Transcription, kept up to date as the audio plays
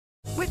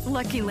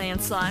Lucky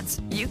Land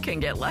Slots, you can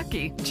get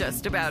lucky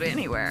just about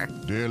anywhere.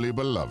 Dearly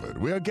beloved,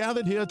 we are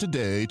gathered here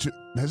today to...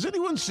 Has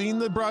anyone seen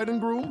the bride and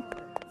groom?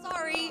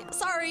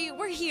 Sorry,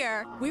 we're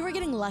here. We were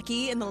getting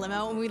lucky in the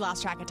limo and we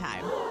lost track of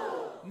time.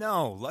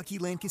 No, Lucky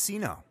Land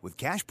Casino, with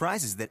cash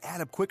prizes that add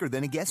up quicker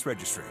than a guest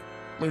registry.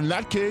 In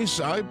that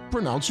case, I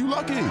pronounce you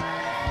lucky.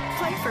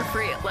 Play for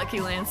free at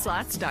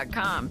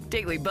LuckyLandSlots.com.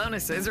 Daily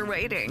bonuses are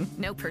waiting.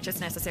 No purchase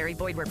necessary.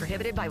 Void where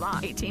prohibited by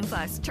law.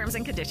 18+. Terms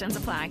and conditions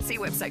apply. See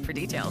website for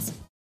details.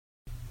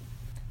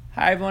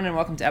 Hi, everyone, and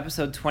welcome to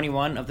episode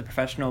 21 of the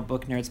Professional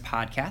Book Nerds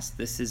podcast.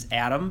 This is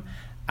Adam.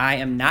 I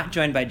am not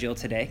joined by Jill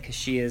today because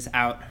she is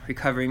out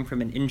recovering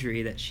from an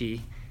injury that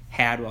she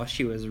had while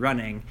she was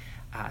running.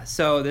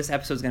 So this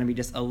episode is going to be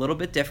just a little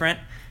bit different.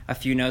 A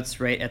few notes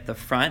right at the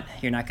front.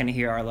 You're not going to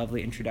hear our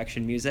lovely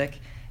introduction music.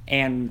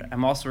 And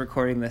I'm also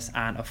recording this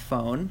on a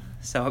phone,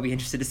 so I'll be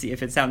interested to see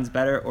if it sounds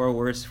better or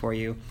worse for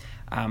you.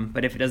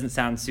 But if it doesn't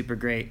sound super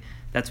great,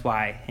 that's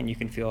why. And you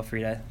can feel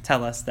free to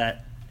tell us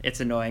that it's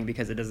annoying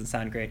because it doesn't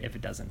sound great if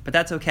it doesn't. But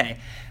that's okay.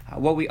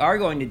 What we are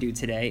going to do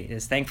today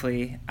is,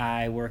 thankfully,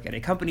 I work at a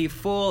company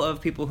full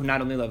of people who not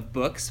only love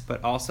books,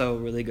 but also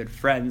really good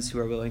friends who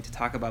are willing to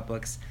talk about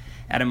books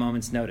at a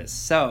moment's notice.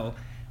 So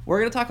we're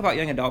going to talk about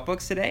young adult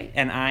books today,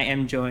 and I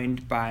am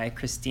joined by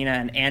Christina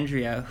and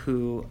Andrea,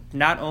 who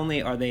not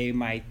only are they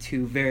my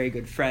two very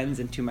good friends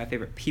and two of my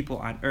favorite people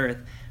on earth,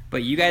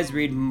 but you guys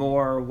read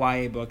more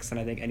YA books than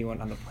I think anyone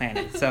on the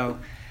planet. So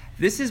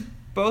this is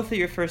both of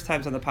your first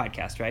times on the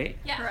podcast, right?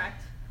 Yeah.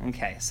 Correct.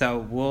 Okay, so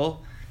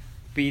we'll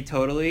be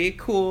totally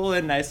cool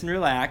and nice and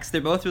relaxed. They're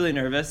both really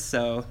nervous,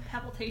 so...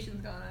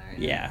 Palpitations going on right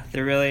now.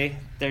 Yeah,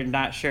 they're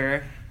not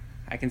sure.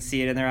 I can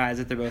see it in their eyes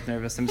that they're both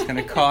nervous. I'm just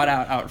going to call it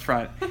out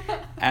front,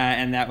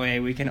 and that way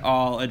we can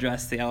all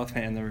address the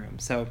elephant in the room.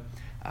 So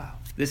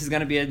this is going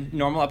to be a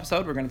normal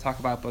episode. We're going to talk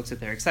about books that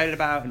they're excited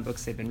about and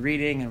books they've been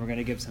reading, and we're going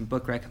to give some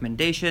book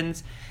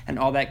recommendations and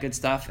all that good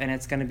stuff, and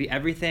it's going to be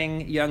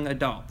everything young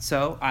adult.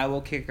 So I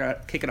will kick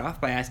it off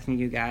by asking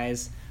you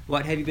guys,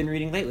 what have you been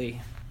reading lately?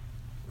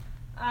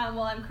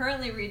 Well, I'm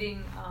currently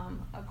reading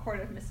A Court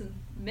of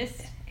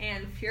Mist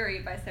and Fury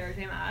by Sarah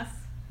J. Maas,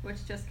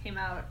 which just came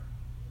out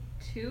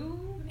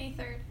May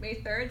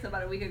 3rd, so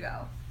about a week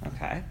ago.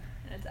 Okay.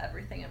 And it's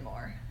everything and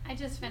more. I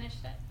just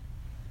finished it.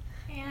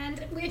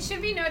 And it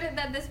should be noted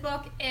that this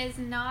book is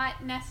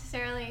not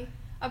necessarily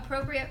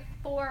appropriate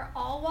for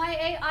all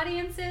YA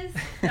audiences.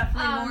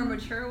 Definitely more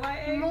mature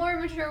YA. More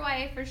mature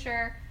YA for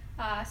sure.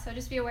 So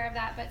just be aware of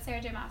that. But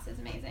Sarah J. Maas is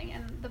amazing,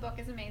 and the book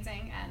is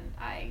amazing, and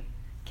I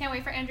can't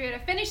wait for Andrea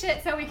to finish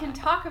it so we can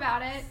talk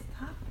about it.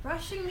 Stop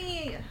rushing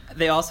me.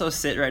 They also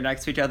sit right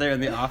next to each other in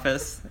the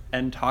office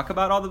and talk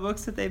about all the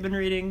books that they've been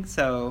reading.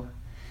 So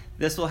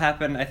this will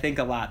happen, I think,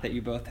 a lot, that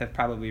you both have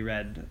probably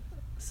read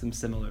some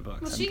similar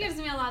books. Well, she gives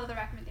me a lot of the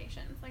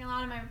recommendations. Like, a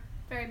lot of my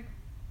very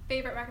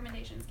favorite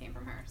recommendations came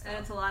from her. So. And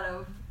it's a lot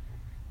of,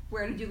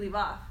 where did you leave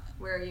off?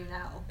 Where are you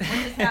now? What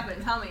just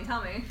happened? Tell me.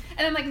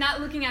 And I'm, like, not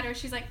looking at her.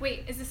 She's like,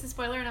 wait, is this a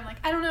spoiler? And I'm like,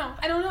 I don't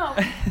know.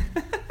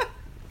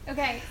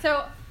 Okay,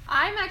 so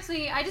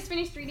I just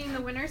finished reading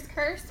The Winner's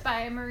Curse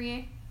by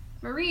Marie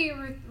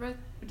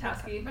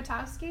Rutowski.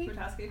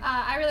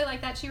 I really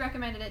like that. She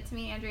recommended it to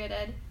me. Andrea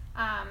did.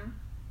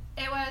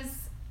 It was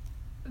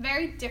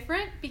very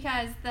different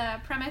because the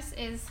premise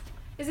is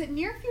it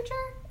near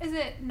future? Is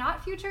it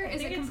not future?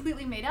 Is it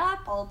completely made up?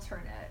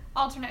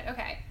 Alternate,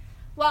 okay.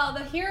 Well,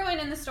 the heroine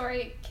in the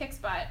story kicks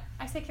butt.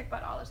 I say kick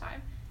butt all the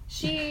time.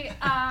 She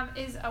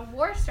is a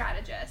war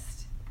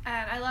strategist,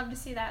 and I love to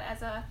see that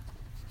as a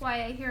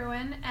YA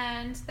heroine.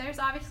 And there's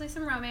obviously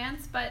some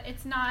romance, but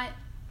it's not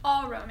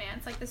all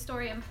romance. Like, the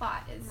story and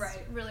plot is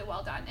really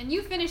well done. And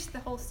you finished the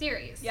whole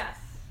series. Yes.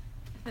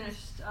 I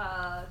finished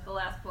the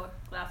last book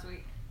last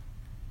week.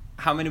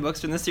 How many books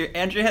from this year?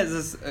 Andrea has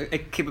this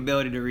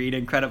capability to read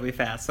incredibly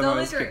fast. So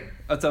only 3.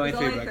 Oh, it's only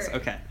 3 books. 3.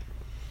 Okay.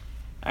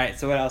 All right,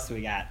 so what else do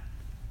we got?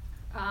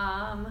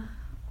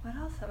 What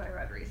else have I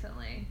read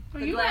recently?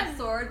 Well, The Glass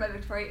Sword by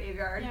Victoria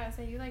Aveyard. Yeah,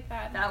 so you like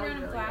that. That was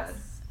Throne of really Glass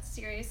good.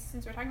 Series.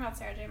 Since we're talking about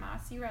Sarah J.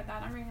 Maas, you read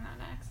that. I'm reading that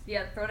next.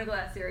 Yeah, Throne of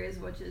Glass series,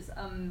 which is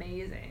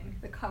amazing.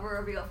 The cover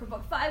reveal for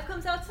book 5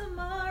 comes out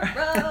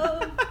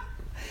tomorrow.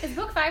 Is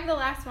book 5 the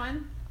last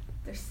one?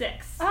 There's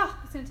 6. Oh,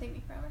 it's gonna take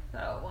me forever.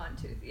 So 1,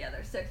 2, yeah,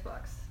 there's 6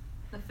 books.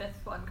 The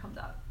 5th one comes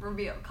out.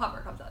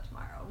 Cover comes out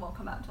tomorrow. It won't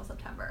come out until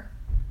September.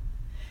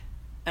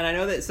 And I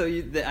know that, so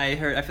I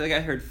feel like I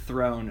heard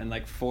Throne in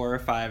like 4 or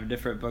 5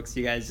 different books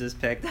you guys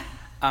just picked.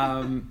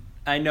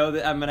 I know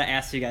that I'm going to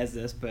ask you guys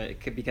this,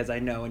 but because I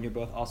know, and you're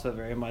both also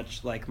very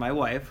much like my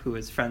wife, who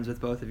is friends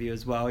with both of you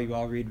as well. You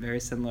all read very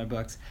similar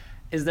books.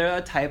 Is there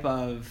a type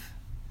of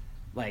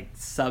like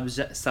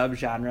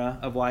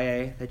subgenre of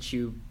YA that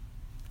you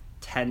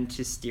tend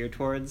to steer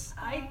towards?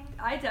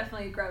 I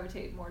definitely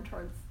gravitate more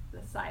towards the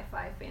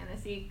sci-fi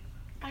fantasy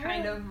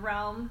kind of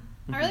realm.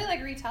 I really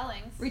like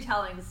retellings.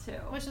 Retellings too.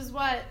 Which is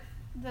what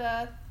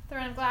the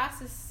Throne of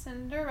Glass is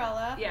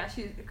Cinderella. Yeah,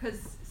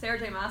 because Sarah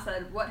J. Maas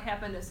said, what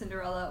happened if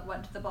Cinderella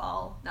went to the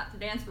ball not to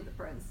dance with the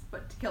prince,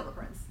 but to kill the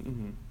prince?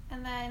 Mm-hmm.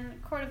 And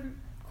then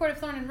Court of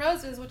Thorn and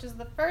Roses, which is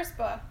the first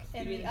book,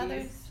 and Beauty the and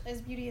other Beast.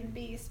 is Beauty and the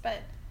Beast, but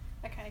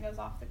that kind of goes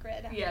off the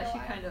grid after a Yeah, she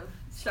while. kind of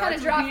She starts kind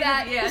of dropped repeating-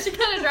 that. Yeah, She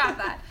kind of dropped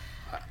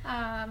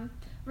that.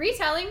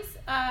 Retellings,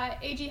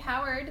 A.G.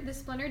 Howard, the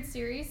Splintered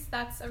series,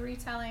 that's a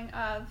retelling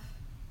of,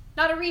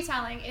 not a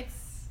retelling,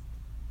 it's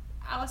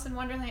Alice in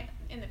Wonderland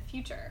in the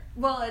future.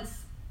 Well,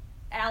 it's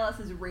Alice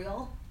is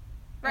real,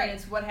 Right. and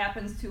it's what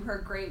happens to her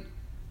great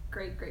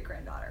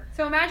granddaughter.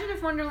 So imagine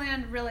if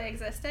Wonderland really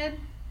existed,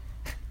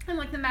 and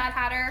like the Mad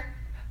Hatter.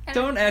 And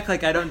Don't act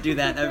like I don't do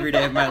that every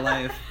day of my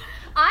life.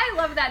 I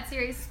love that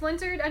series,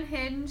 Splintered,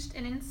 Unhinged,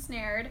 and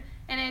Ensnared,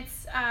 and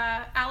it's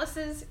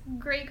Alice's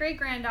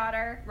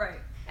great-great-granddaughter, Right.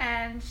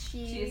 and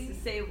She has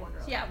to save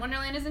Wonderland. Yeah,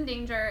 Wonderland is in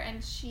danger,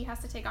 and she has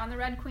to take on the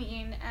Red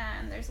Queen,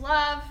 and there's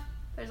love.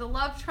 There's a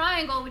love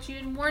triangle, which you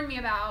didn't warn me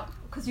about.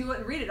 Because you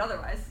wouldn't read it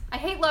otherwise. I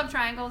hate love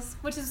triangles,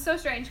 which is so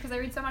strange because I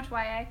read so much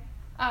YA.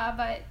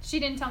 But she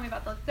didn't tell me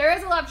about there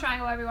is a love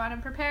triangle, everyone.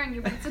 I'm preparing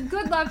you, but it's a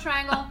good love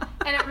triangle,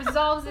 and it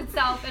resolves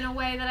itself in a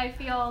way that I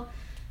feel,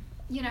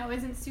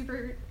 isn't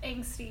super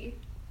angsty.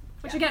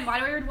 Which again, why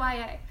do I read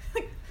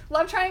YA?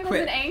 Love triangles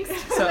Wait, and angst.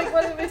 so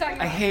what are we talking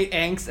about? I hate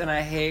angst and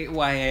I hate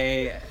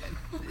YA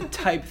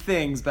type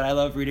things, but I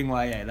love reading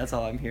YA. That's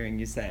all I'm hearing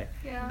you say.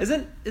 Yeah.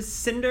 Is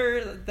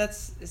Cinder?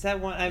 Is that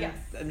one? Yes.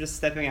 I'm just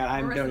stepping out.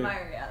 Marissa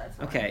Meyer, yeah, that's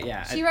one. Okay,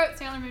 yeah. She wrote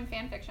Sailor Moon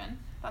fan fiction.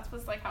 That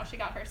was like how she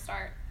got her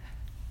start.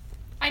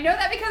 I know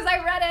that because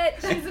I read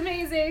it. She's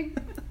amazing.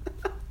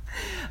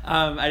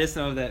 I just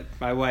know that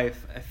my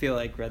wife, I feel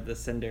like, read the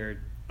Cinder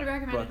I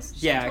recommend books. it.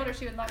 She told her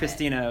she would love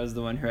Christina was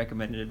the one who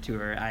recommended it to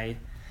her.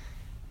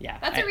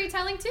 That's a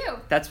retelling too.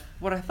 That's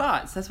what I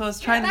thought. So that's what I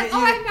was trying to get you.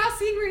 I'm now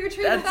seeing where your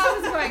train of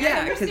thought was going. Yeah, I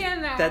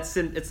understand now.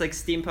 it's like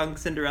steampunk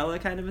Cinderella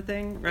kind of a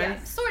thing, right?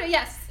 Yes, sort of,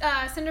 yes.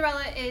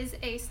 Cinderella is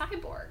a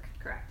cyborg.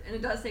 Correct. And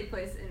it does take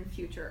place in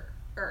future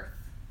Earth.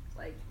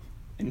 Like,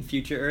 In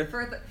future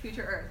Earth.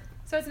 future Earth.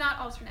 So it's not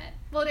alternate.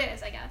 Well, it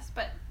is, I guess,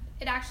 but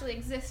it actually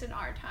exists in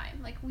our time.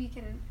 Like, we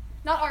can,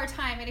 not our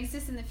time, it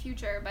exists in the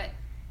future, but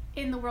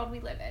in the world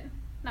we live in.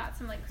 Not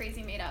some, like,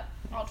 crazy made-up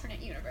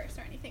alternate universe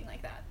or anything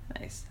like that.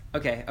 Nice.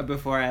 Okay,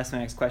 before I ask my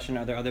next question,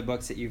 are there other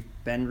books that you've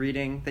been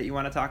reading that you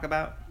want to talk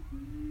about?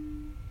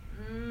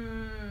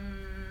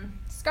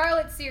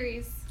 Scarlet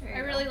series. There I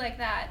you really go. like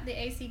that. The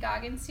A.C.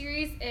 Goggins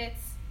series.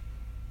 It's,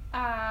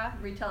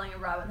 Retelling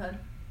of Robin Hood.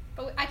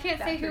 but I can't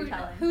say Back to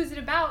retelling. who's it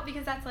about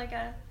because that's like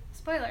a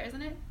spoiler,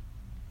 isn't it?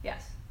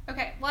 Yes.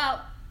 Okay,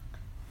 well,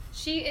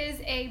 she is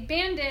a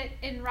bandit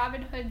in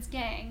Robin Hood's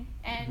gang,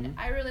 and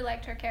I really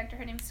liked her character.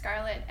 Her name's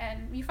Scarlet,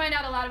 and you find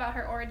out a lot about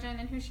her origin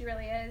and who she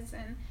really is,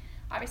 and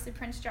obviously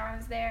Prince John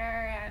is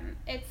there, and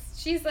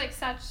she's like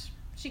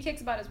she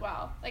kicks butt as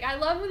well. Like, I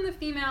love when the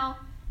female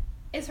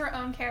is her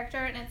own character,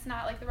 and it's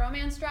not like the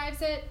romance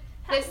drives it.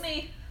 Help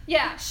me.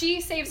 Yeah,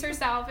 she saves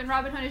herself, and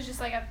Robin Hood is just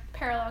like a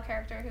parallel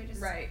character who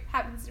just Right.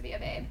 happens to be a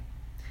babe.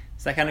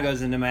 So that kind of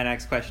goes into my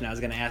next question. I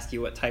was going to ask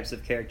you what types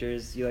of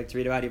characters you like to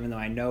read about, even though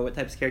I know what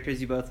types of characters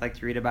you both like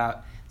to read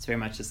about. It's very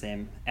much the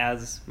same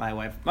as my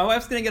wife. My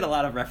wife's going to get a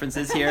lot of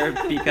references here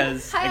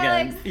because, Hi,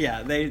 again, Alex.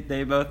 yeah,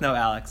 they both know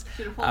Alex.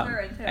 Should have pulled her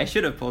into it. I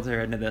should have pulled her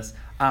into this.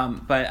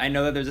 But I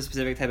know that there's a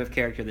specific type of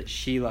character that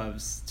she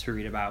loves to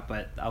read about,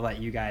 but I'll let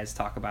you guys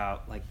talk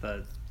about, like,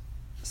 the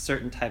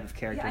certain type of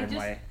character and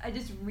why. I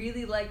just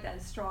really like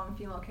that strong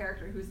female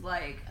character who's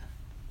like,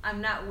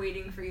 I'm not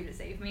waiting for you to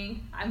save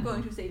me. I'm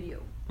going to save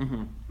you.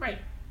 Mm-hmm. Right.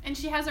 And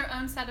she has her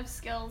own set of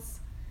skills,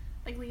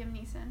 like Liam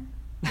Neeson.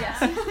 Yes.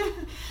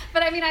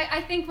 But I mean,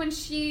 I think when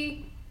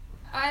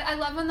I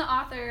love when the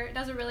author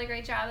does a really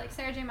great job. Like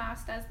Sarah J.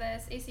 Maas does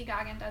this, A.C.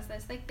 Goggin does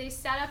this. Like, they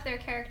set up their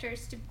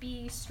characters to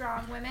be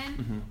strong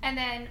women, and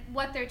then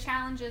what their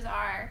challenges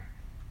are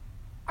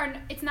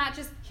it's not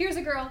just, here's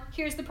a girl,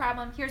 here's the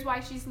problem, here's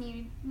why she's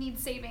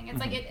needs saving. It's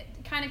like it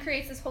kind of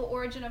creates this whole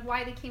origin of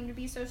why they came to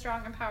be so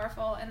strong and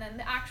powerful, and then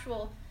the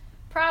actual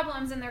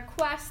problems and their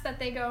quests that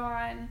they go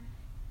on.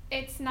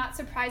 It's not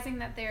surprising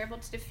that they're able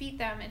to defeat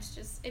them.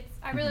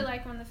 I really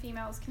like when the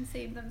females can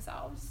save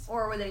themselves.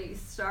 Or where they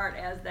start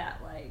as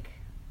that, like,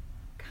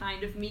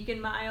 kind of meek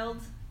and mild,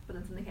 but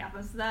then something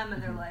happens to them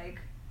and they're like,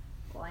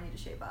 well, I need to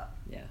shape up.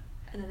 Yeah.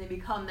 And then they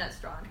become that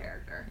strong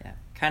character. Yeah.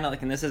 Kind of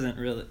like, and this isn't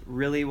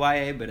really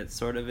YA, but it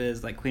sort of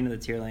is. Like, Queen of the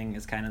Tearling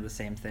is kind of the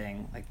same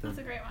thing. Like, That's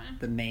a great one.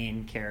 The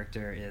main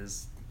character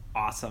is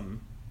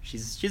awesome.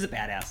 She's a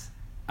badass.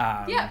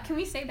 Yeah, can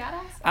we say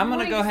badass? I'm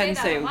gonna go ahead and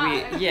say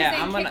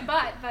I'm gonna kick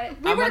butt, but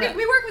we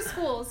work with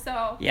schools,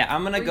 so yeah,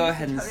 I'm gonna We're go used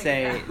to ahead and toning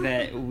say it down.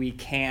 that we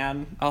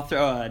can. I'll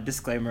throw a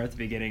disclaimer at the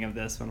beginning of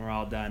this when we're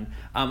all done.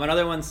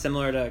 Another one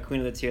similar to Queen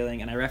of the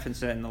Tearling, and I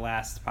referenced it in the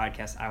last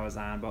podcast I was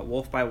on, but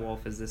Wolf by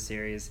Wolf is this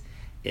series.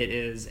 It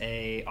is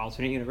a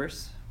alternate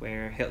universe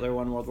where Hitler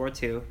won World War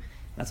II.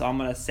 That's all I'm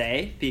gonna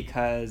say,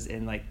 because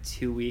in like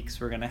 2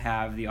 weeks we're gonna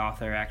have the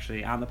author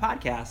actually on the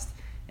podcast.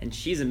 And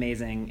she's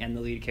amazing, and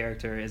the lead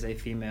character is a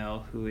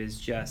female who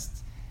is just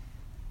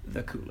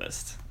the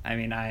coolest. I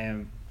mean,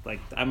 I'm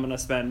going to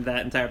spend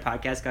that entire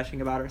podcast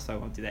gushing about her, so I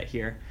won't do that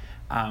here.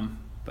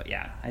 But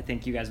yeah, I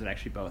think you guys would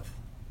actually both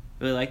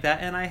really like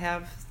that, and I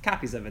have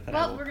copies of it that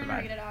I will we're going to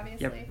provide. read it,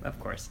 obviously. Yep, of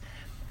course.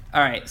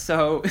 All right,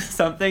 so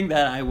something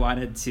that I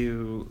wanted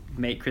to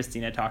make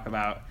Christina talk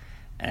about,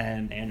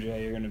 and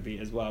Andrea, you're going to be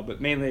as well, but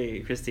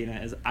mainly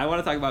Christina, is I want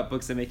to talk about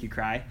books that make you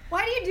cry.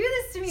 Why do you do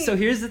this to me? So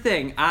here's the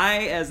thing.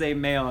 I, as a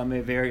male, I'm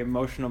a very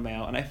emotional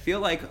male, and I feel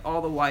like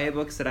all the YA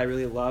books that I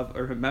really love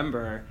or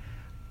remember,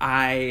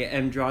 I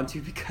am drawn to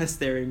because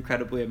they're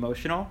incredibly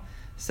emotional.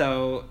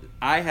 So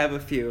I have a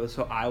few,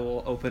 so I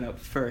will open up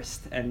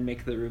first and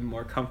make the room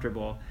more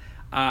comfortable.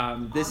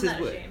 This is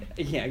what,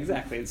 yeah,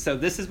 exactly. So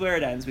this is where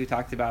it ends. We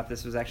talked about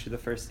this was actually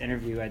the first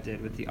interview I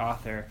did with the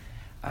author,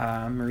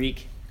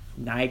 Marieke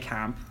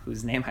Nijkamp,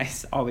 whose name I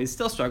always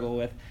still struggle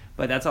with,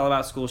 but that's all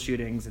about school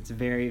shootings. It's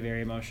very,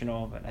 very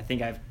emotional, but I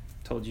think I've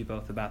told you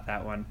both about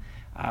that one.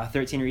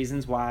 13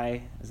 Reasons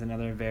Why is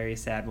another very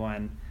sad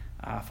one.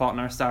 Fault in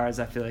Our Stars,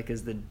 I feel like,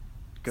 is the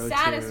go-to.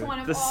 Saddest one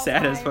of the all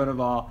saddest time. one of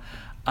all.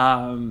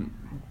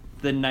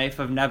 The Knife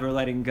of Never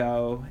Letting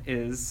Go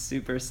is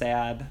super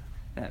sad.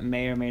 That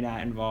may or may not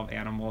involve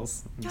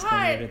animals. I'm just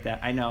going to leave it at that.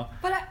 I know.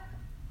 But As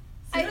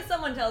soon as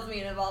someone tells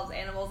me it involves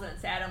animals and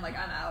it's sad, I'm like,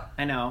 I'm out.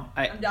 I know.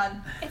 I'm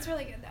done. it's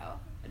really good, though.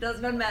 It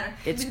doesn't matter.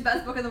 It's- It's the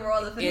best book in the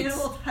world. If an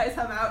animal dies,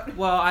 I'm out.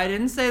 Well, I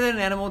didn't say that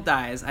an animal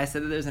dies. I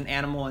said that there's an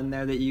animal in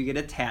there that you get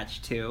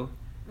attached to.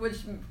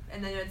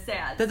 And then it's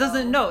sad. That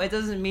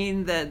doesn't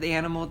mean that the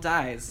animal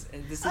dies.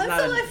 This is not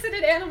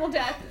Unsolicited animal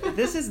death.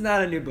 this is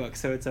not a new book,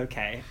 so it's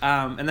okay.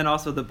 And then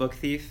also The Book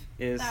Thief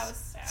is That was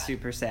sad.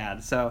 super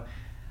sad. So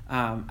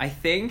I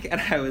think,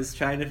 and I was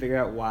trying to figure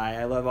out why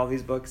I love all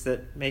these books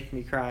that make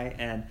me cry,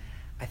 and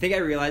I think I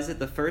realized that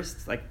the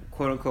first, like,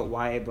 quote-unquote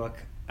YA book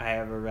I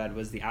ever read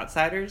was The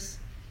Outsiders,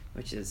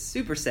 which is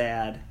super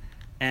sad,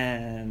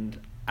 and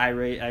I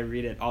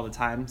read it all the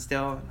time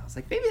still, and I was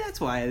like, maybe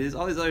that's why. There's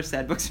all these other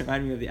sad books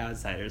remind me of The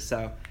Outsiders.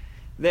 So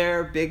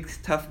their big,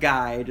 tough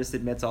guy just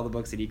admits all the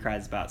books that he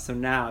cries about. So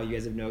now you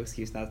guys have no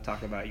excuse not to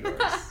talk about yours.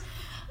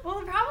 Well,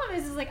 the problem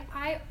is like,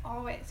 I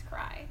always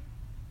cry.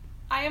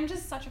 I am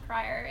just such a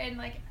crier, and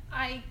like,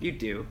 You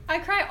do. I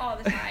cry all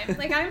the time.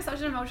 Like, I'm such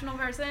an emotional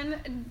person,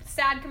 and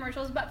sad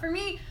commercials, but for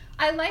me,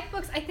 I like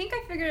books. I think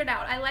I figured it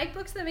out. I like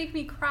books that make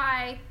me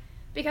cry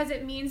because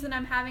it means that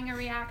I'm having a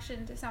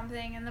reaction to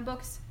something, and the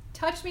books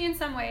touch me in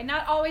some way.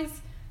 Not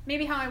always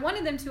maybe how I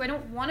wanted them to. I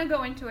don't want to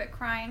go into it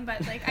crying,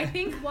 but like, I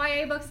think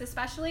YA books,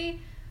 especially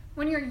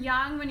when you're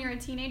young, when you're a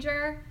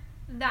teenager,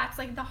 that's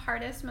like the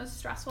hardest, most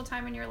stressful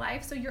time in your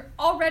life. So you're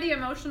already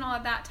emotional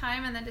at that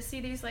time, and then to see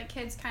these like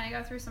kids kind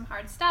of go through some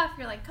hard stuff,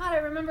 you're like, God, I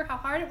remember how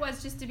hard it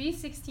was just to be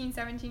 16,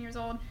 17 years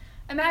old.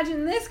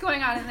 Imagine this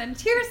going on, and then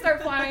tears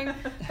start flowing.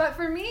 But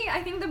for me,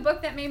 I think the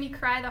book that made me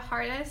cry the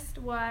hardest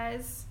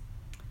was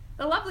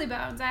The Lovely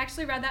Bones. I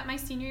actually read that my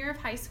senior year of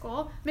high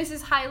school.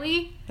 Mrs.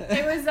 Hiley.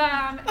 It was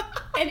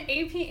an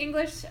AP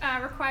English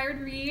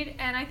required read,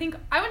 and I think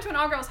I went to an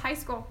all-girls high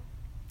school.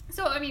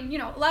 So, I mean,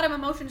 a lot of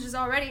emotions is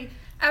already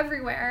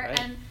everywhere. Right.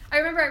 And I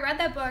remember I read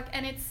that book,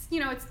 and it's,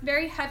 it's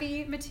very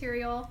heavy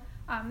material.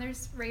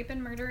 There's rape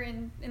and murder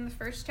in the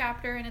first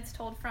chapter, and it's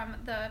told from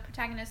the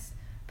protagonist's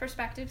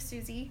perspective,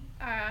 Susie.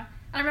 And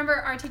I remember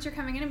our teacher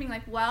coming in and being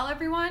like, well,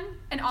 everyone,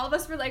 and all of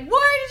us were like,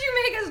 why did you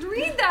make us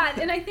read that?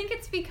 And I think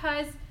it's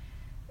because,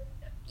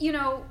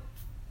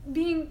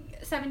 being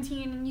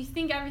 17, and you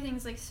think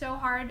everything's like so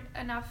hard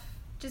enough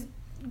just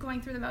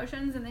going through the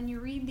motions, and then you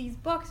read these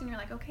books and you're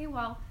like, okay,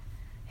 well,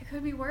 it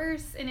could be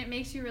worse, and it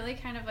makes you really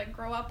kind of like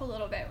grow up a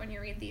little bit when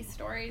you read these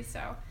stories.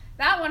 So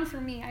that one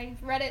for me,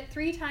 I've read it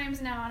 3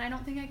 times now, and I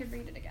don't think I could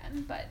read it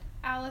again, but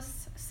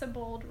Alice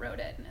Sebold wrote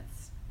it, and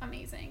it's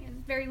amazing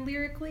and very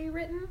lyrically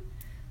written.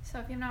 So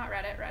if you've not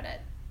read it, read it.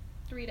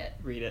 Read it.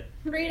 Read it.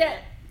 Read it.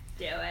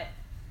 Do it.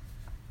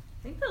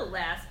 I think the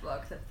last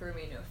book that threw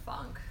me into a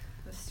funk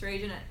was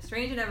Strange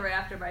and Ever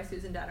After by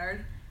Susan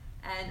Dennard,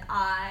 and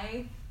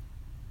I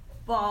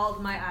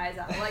bawled my eyes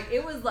out. Like,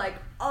 it was like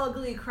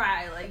ugly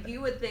cry. Like,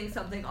 you would think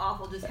something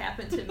awful just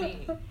happened to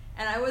me.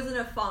 And I was in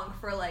a funk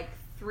for like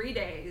 3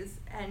 days,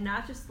 and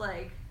not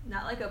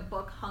like a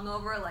book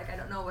hungover. Like, I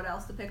don't know what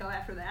else to pick up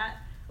after that.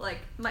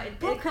 Like,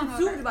 it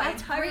consumed my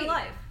entire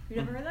life. You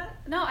never heard that?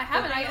 No, I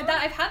haven't.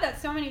 I've had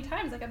that so many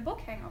times, like a book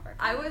hangover.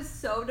 I was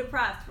so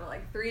depressed for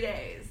like 3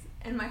 days,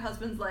 and my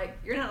husband's like,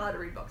 "You're not allowed to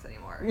read books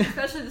anymore.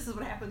 Especially this is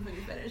what happens when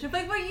you finish." I'm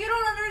like, "But you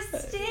don't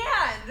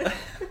understand."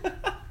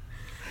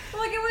 I'm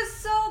like, it was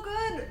so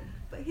good.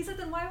 But he said,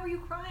 "Then why were you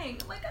crying?"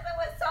 I'm like, "Because it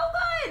was so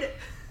good."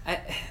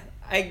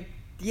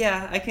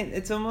 I can.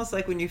 It's almost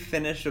like when you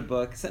finish a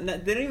book. So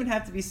they don't even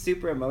have to be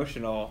super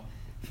emotional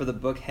for the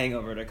book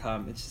hangover to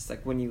come. It's just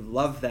like when you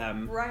love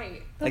them.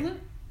 Right.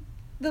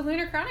 The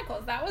Lunar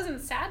Chronicles, that wasn't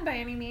sad by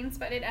any means,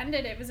 but it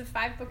ended. It was a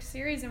 5-book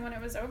series, and when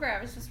it was over,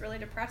 I was just really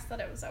depressed that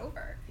it was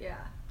over. Yeah.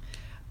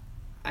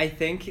 I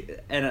think,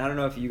 and I don't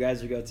know if you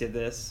guys are guilty of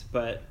this,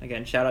 but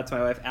again, shout out to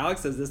my wife.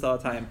 Alex does this all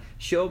the time.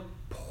 She'll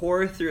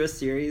pour through a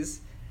series,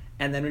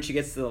 and then when she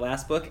gets to the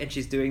last book, and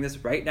she's doing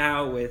this right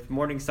now with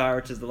Morningstar,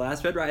 which is the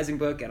last Red Rising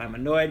book, and I'm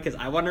annoyed because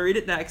I want to read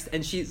it next,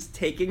 and she's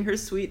taking her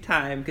sweet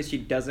time because she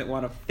doesn't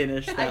want to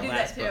finish that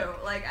last book. I do that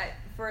too. Like,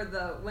 for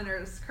the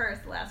Winter's Curse,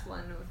 the last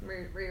one with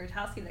Maria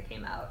Rutowski that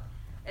came out,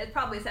 it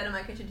probably sat on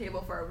my kitchen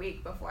table for a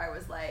week before I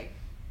was like,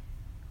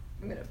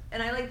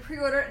 and I like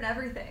pre-order it and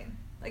everything.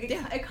 Like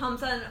it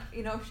comes on,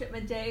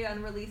 shipment day,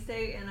 on release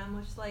day, and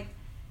I'm just like,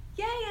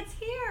 yay, it's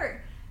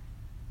here.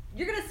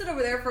 You're gonna sit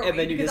over there for a week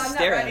then you because just I'm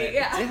stare not ready.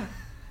 at it. Yeah.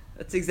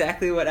 That's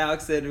exactly what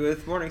Alex did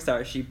with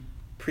Morningstar. She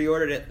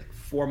pre-ordered it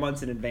 4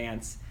 months in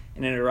advance,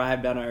 and it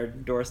arrived on our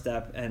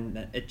doorstep,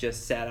 and it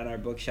just sat on our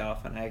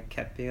bookshelf, and I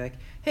kept being like,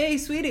 hey,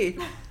 sweetie,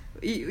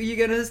 you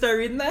gonna start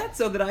reading that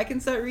so that I can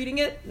start reading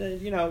it?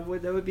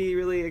 That would be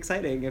really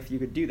exciting if you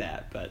could do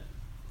that, but...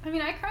 I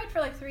mean, I cried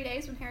for like 3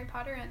 days when Harry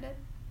Potter ended.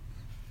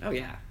 Oh,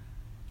 yeah.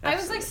 Absolutely. I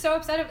was like so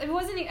upset. It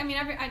wasn't,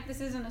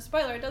 this isn't a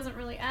spoiler, it doesn't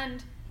really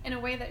end in a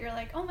way that you're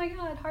like, oh my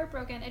god,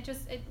 heartbroken.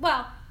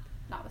 Well,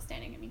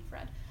 notwithstanding,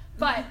 Fred.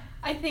 But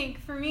I think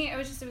for me, it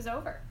was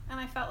over. And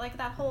I felt like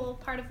that whole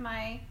part of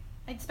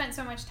I'd spent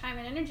so much time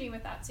and energy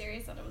with that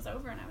series that it was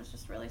over, and I was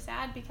just really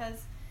sad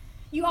because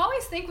you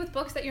always think with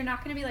books that you're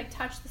not going to be like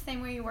touched the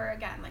same way you were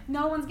again. Like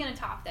no one's going to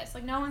top this.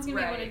 Like no one's going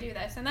to be able to do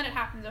this. And then it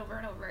happens over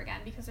and over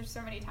again because there's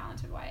so many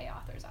talented YA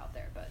authors out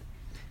there. But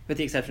with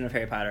the exception of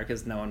Harry Potter,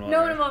 because no one will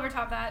ever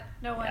top that.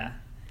 No one. Yeah.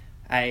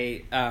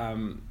 I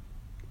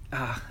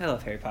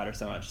love Harry Potter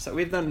so much. So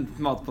we've done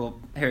multiple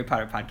Harry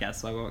Potter podcasts,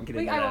 so I won't get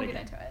into that. I won't get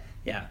into it.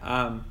 Yeah.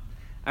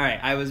 All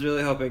right. I was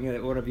really hoping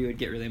that one of you would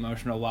get really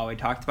emotional while we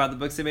talked about the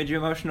books that made you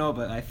emotional,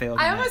 but I failed.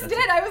 I almost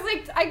did. I was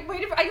like,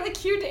 I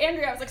cued to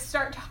Andrea. I was like,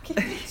 start talking.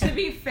 To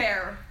be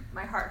fair,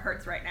 my heart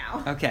hurts right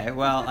now. Okay.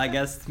 Well, I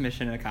guess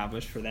mission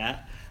accomplished for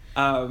that.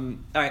 All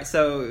right.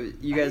 So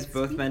you guys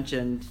both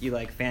mentioned you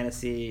like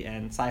fantasy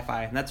and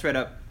sci-fi, and that's right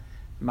up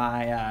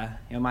my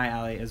my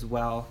alley as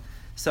well.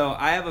 So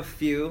I have a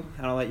few,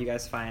 and I'll let you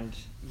guys find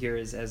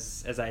yours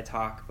as I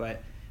talk,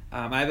 but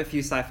I have a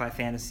few sci-fi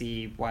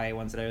fantasy YA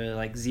ones that I really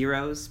like.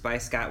 Zeros by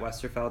Scott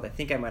Westerfeld. I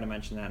think I might have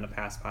mentioned that in a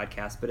past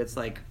podcast, but it's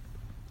like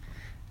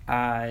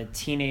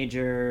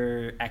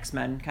teenager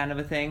X-Men kind of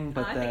a thing.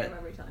 But I think I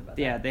remember you telling about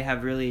that. Yeah, they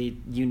have really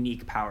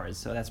unique powers,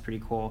 so that's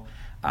pretty cool.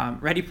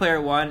 Ready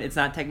Player One, it's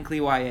not technically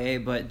YA,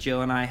 but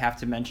Jill and I have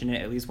to mention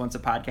it at least once a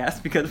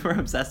podcast because we're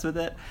obsessed with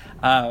it.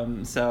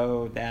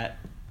 So that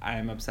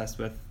I'm obsessed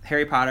with.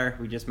 Harry Potter,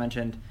 we just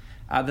mentioned.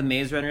 The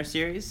Maze Runner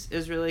series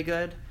is really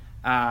good.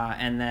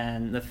 And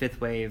then the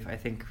Fifth Wave, I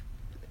think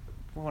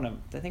one of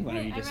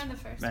you just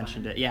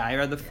mentioned it. Yeah, I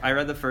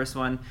read the first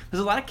one.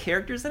 There's a lot of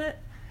characters in it,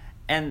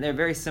 and they're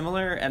very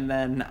similar. And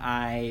then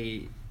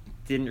I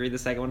didn't read the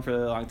second one for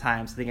a long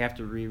time, so I think I have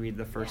to reread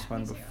the first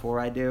one before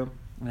I do.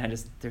 And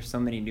there's so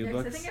many new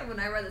books. I think when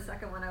I read the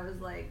second one, I was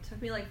like, it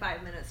took me like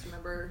 5 minutes to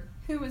remember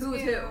who was who.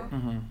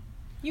 Mm-hmm.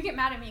 You get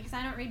mad at me because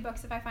I don't read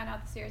books if I find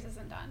out the series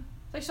isn't done.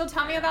 Like she'll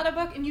tell me about a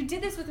book, and you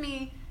did this with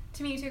me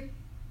to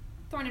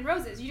Thorn and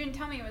Roses. You didn't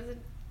tell me it was a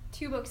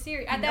 2-book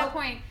series. At that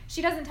point,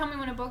 she doesn't tell me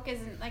when a book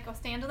isn't like a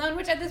standalone,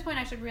 which at this point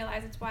I should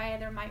realize it's why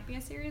there might be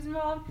a series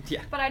involved.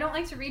 Yeah. But I don't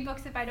like to read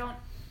books if I don't.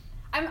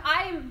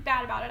 I'm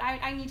bad about it.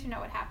 I need to know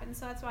what happens,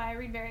 so that's why I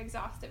read very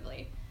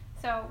exhaustively.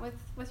 So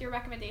with your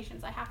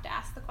recommendations, I have to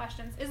ask the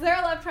questions. Is there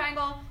a love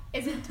triangle?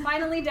 Is it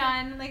finally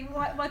done? Like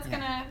what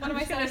am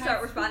I gonna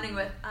start responding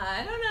with?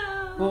 I don't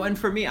know. Well, and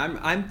for me,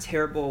 I'm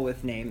terrible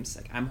with names.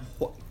 Like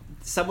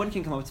someone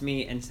can come up to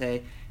me and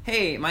say,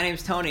 "Hey, my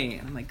name's Tony."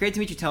 And I'm like, "Great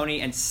to meet you,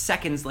 Tony." And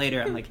seconds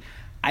later, I'm like,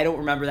 I don't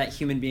remember that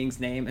human being's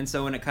name. And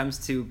so when it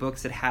comes to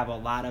books that have a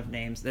lot of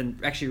names, then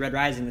actually Red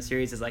Rising, the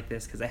series is like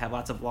this because they have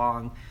lots of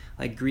long,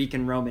 like Greek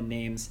and Roman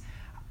names.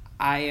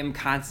 I am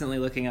constantly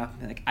looking up,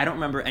 like I don't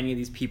remember any of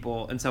these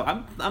people, and so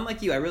I'm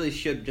like you. I really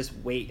should just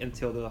wait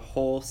until the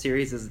whole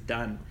series is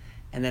done,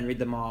 and then read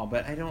them all.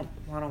 But I don't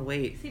want to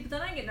wait. See, but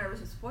then I get nervous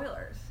with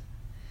spoilers,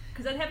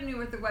 because that happened to me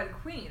with The Red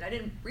Queen. I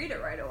didn't read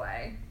it right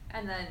away,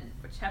 and then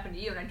which happened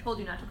to you, and I told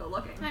you not to go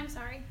looking. I'm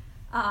sorry.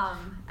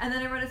 And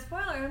then I read a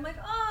spoiler, and I'm like,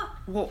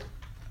 oh.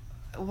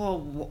 Well,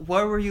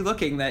 where were you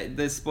looking that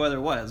the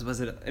spoiler was? Was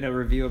it in a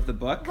review of the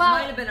book? Well, it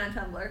might have been on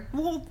Tumblr.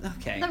 Well,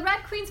 okay. The Red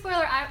Queen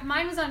spoiler,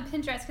 mine was on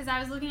Pinterest because I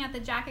was looking at the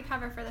jacket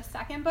cover for the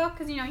second book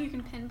because, you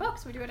can pin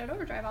books. We do it at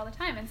Overdrive all the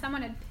time. And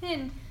someone had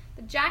pinned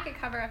the jacket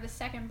cover of the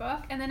second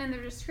book and then in the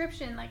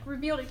description,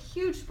 revealed a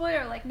huge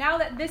spoiler. Like, now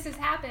that this has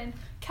happened,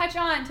 catch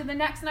on to the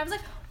next. And I was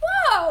like,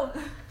 whoa!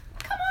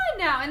 Come on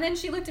now. And then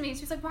she looked at me and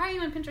she was like, why are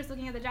you on Pinterest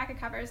looking at the jacket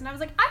covers? And I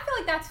was like, I feel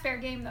like that's fair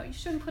game, though. You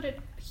shouldn't put a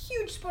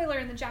huge spoiler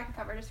in the jacket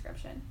cover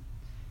description.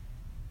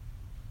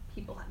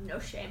 People have no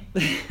shame.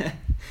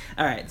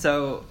 All right,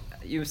 so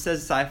you said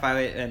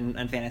sci-fi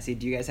and fantasy.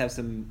 Do you guys have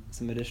some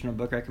additional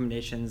book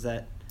recommendations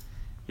that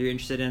you're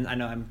interested in? I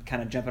know I'm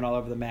kind of jumping all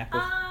over the map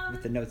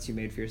with the notes you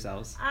made for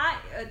yourselves.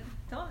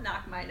 Don't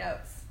knock my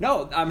notes.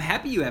 No, I'm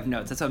happy you have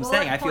notes. That's what I'm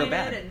saying. I feel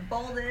bad. And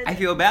bolded. I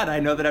feel bad. I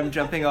know that I'm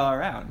jumping all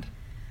around.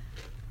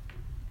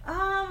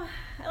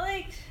 I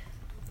liked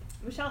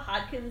Michelle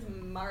Hodkins'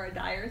 Mara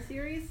Dyer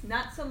series.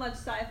 Not so much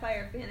sci-fi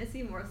or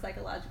fantasy, more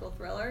psychological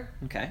thriller.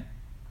 Okay.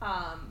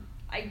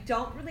 I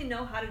don't really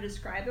know how to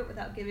describe it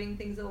without giving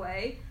things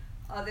away,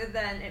 other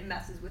than it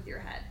messes with your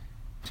head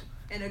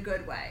in a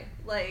good way.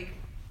 Like,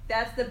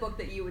 that's the book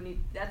that you would need.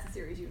 That's a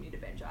series you would need to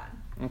binge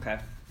on. Okay.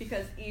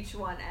 Because each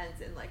one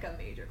ends in like a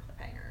major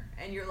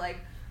cliffhanger, and you're like,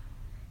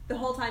 the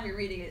whole time you're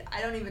reading it,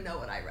 I don't even know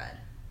what I read.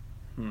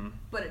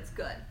 But it's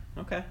good.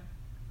 Okay.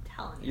 I'm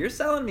telling you. You're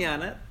selling me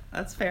on it.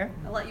 That's fair.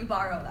 I'll let you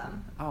borrow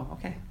them. Oh,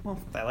 okay. Well,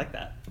 I like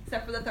that.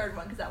 Except for the third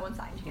one, because that one's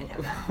signed. You can't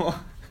have that.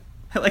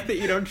 I like that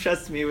you don't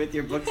trust me with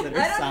your books that are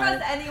I don't signed.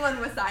 trust anyone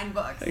with signed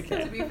books,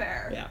 Okay. to be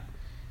fair. Yeah.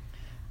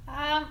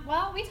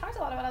 Well, we talked a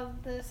lot about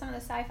some of the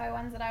sci-fi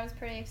ones that I was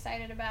pretty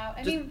excited about.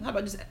 How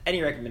about just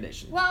any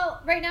recommendation?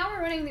 Well, right now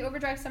we're running the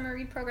Overdrive Summer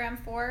Read Program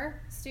for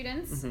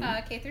students,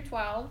 Mm-hmm. K through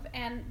 12,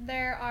 and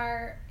there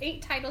are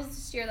 8 titles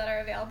this year that are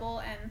available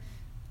and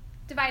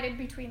divided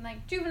between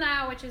like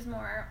juvenile, which is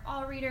more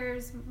all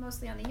readers,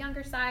 mostly on the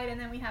younger side,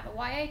 and then we have a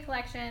YA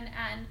collection,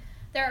 and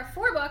there are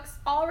 4 books,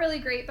 all really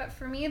great, but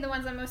for me, the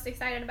ones I'm most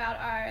excited about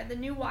are The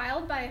New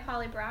Wild by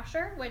Holly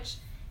Brasher, which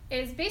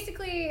is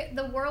basically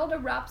the world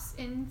erupts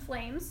in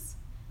flames,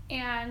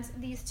 and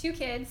these 2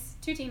 kids,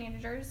 2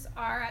 teenagers,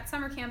 are at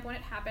summer camp when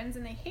it happens,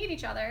 and they hate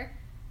each other.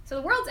 So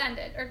the world's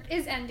ended, or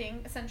is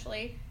ending,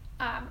 essentially.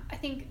 I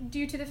think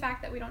due to the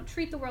fact that we don't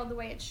treat the world the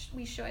way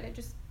we should, it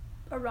just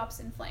erupts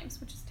in flames,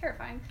 which is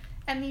terrifying.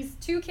 And these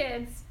 2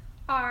 kids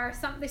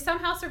they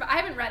somehow survive. I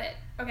haven't read it.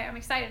 Okay, I'm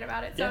excited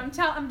about it. So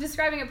Yeah. I'm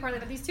describing it poorly,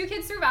 but these 2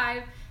 kids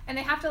survive, and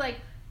they have to like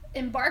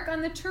embark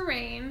on the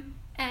terrain,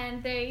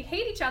 and they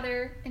hate each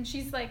other, and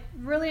she's like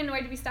really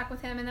annoyed to be stuck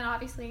with him, and then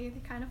obviously they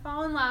kind of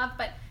fall in love,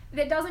 but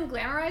it doesn't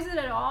glamorize it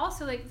at all.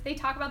 So like they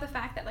talk about the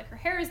fact that like her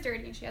hair is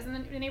dirty and she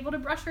hasn't been able to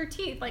brush her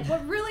teeth, like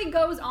what really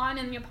goes on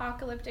in the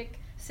apocalyptic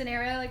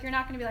scenario. Like you're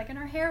not going to be like, and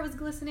her hair was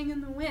glistening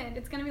in the wind.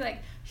 It's going to be like,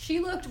 she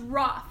looked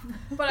rough,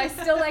 but I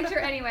still liked her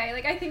anyway.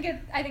 Like I think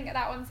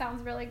that one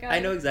sounds really good. I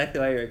know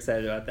exactly why you're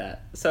excited about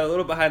that. So a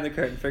little behind the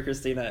curtain for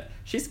Christina.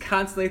 She's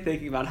constantly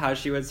thinking about how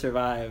she would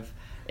survive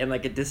in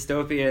like a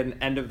dystopian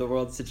end of the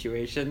world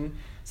situation.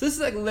 So this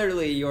is like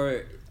literally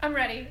your... I'm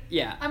ready.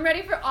 Yeah. I'm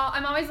ready for all...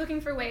 I'm always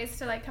looking for ways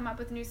to like come up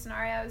with new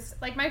scenarios.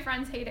 Like my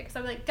friends hate it because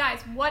I'm like,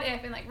 guys, what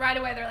if? And like right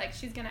away they're like,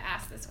 she's going to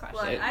ask this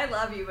question. Look, I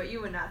love you, but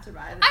you would not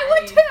survive. I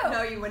would too!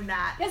 No, you would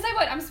not. Yes, I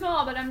would. I'm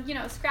small, but I'm,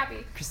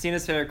 scrappy.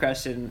 Christina's favorite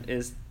question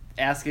is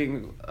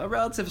asking a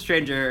relative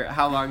stranger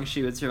how long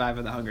she would survive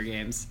in the Hunger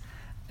Games.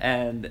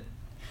 And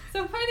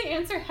So far the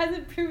answer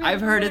hasn't proven...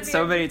 I've heard it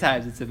so many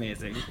times, it's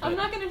amazing. I'm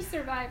not going to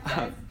survive,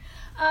 guys.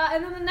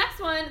 And then the next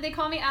one, They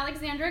Call Me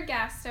Alexandra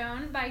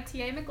Gasstone by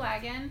T.A.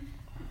 McLagan.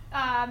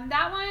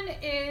 That one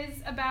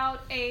is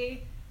about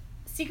a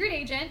secret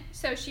agent.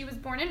 So she was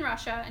born in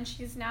Russia, and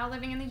she's now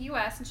living in the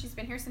U.S., and she's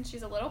been here since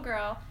she's a little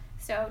girl.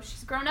 So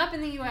she's grown up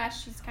in the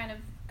U.S., she's kind of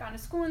gone to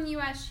school in the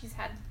U.S., she's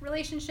had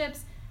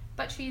relationships,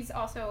 but she's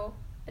also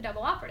a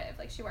double operative.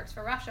 Like, she works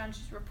for Russia, and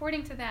she's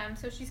reporting to them.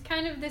 So she's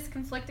kind of this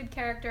conflicted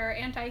character,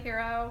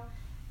 anti-hero,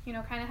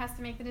 kind of has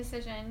to make the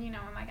decision,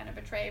 am I going to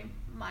betray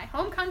my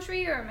home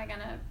country, or am I going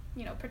to,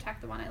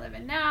 protect the one I live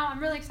in now? I'm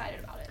really excited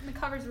about it. And the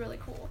cover's really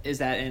cool. Is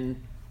that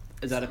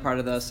a part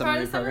of the summer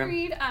read program? Summer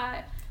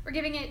read, we're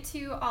giving it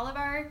to all of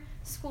our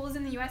schools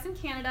in the U.S. and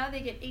Canada.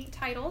 They get 8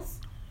 titles.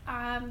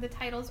 The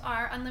titles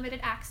are unlimited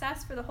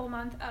access for the whole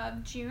month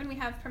of June. We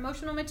have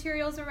promotional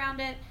materials around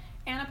it,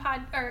 and a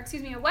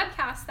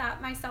webcast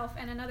that myself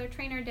and another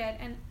trainer did.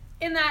 And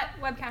in that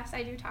webcast,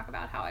 I do talk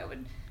about how I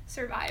would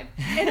survive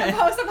in a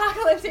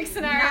post-apocalyptic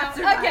scenario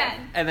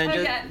again. And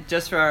then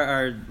just for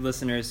our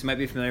listeners who might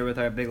be familiar with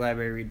our Big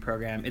Library Read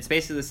program, it's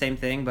basically the same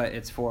thing, but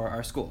it's for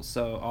our schools.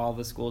 So all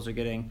the schools are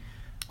getting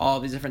all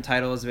these different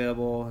titles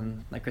available,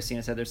 and like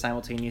Christina said, there's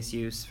simultaneous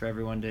use for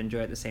everyone to enjoy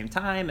at the same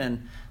time,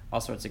 and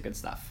all sorts of good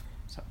stuff.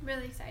 So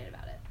really excited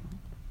about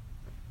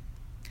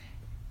it.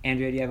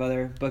 Andrea, do you have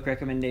other book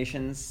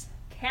recommendations?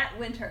 Kat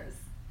Winters.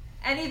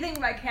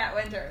 Anything by Kat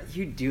Winters.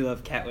 You do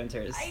love Kat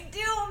Winters. I do.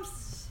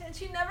 And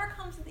she never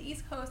comes to the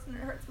East Coast, and it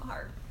hurts my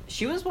heart.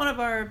 She was one of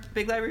our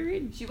Big Library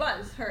Read. She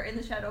was. Her In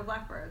the Shadow of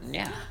Blackbirds.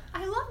 Yeah.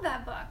 I love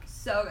that book.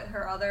 So good.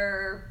 Her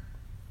other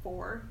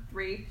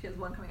 3, she has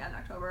one coming out in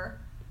October,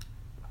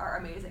 are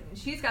amazing. And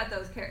she's got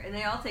those characters, and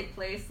they all take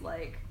place,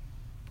 like,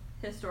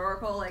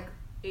 historical, like,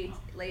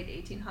 late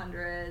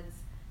 1800s,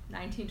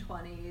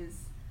 1920s.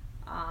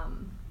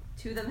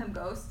 2 of them have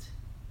ghosts.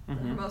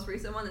 Mm-hmm. Her most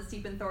recent one, The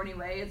Steep and Thorny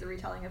Way, is a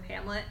retelling of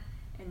Hamlet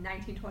in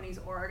 1920s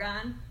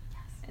Oregon.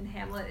 And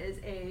Hamlet is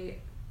a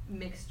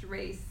mixed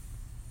race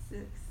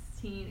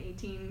 16,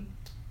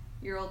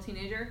 18-year-old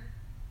teenager.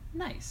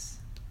 Nice.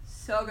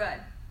 So good.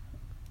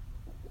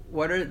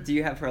 What do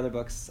you have for other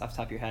books off the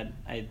top of your head?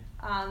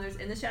 There's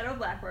In the Shadow of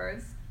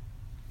Blackbirds,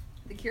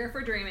 The Cure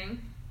for Dreaming,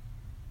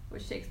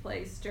 which takes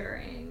place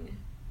during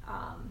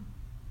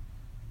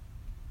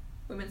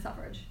women's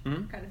suffrage,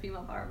 kind of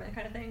female empowerment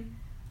kind of thing.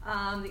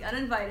 The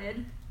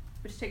Uninvited,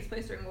 which takes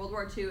place during World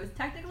War II, is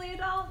technically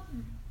adult,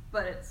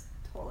 but it's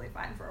totally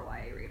fine for a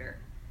YA reader.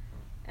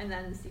 And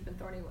then The Steep and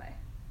Thorny Way,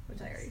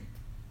 which I already...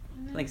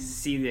 Like,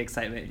 see the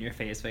excitement in your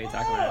face when you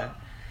talk about it.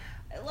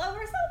 I love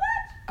her so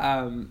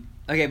much!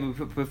 Okay,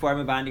 but before I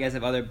move on, do you guys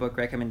have other book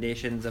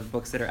recommendations of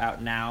books that are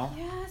out now?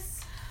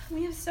 Yes.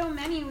 We have so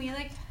many. We,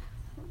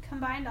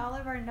 combined all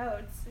of our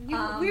notes.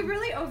 We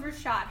really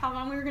overshot how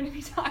long we were going to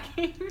be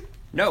talking.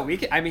 No, we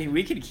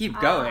could keep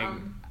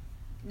going.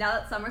 Now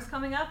that summer's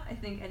coming up, I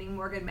think any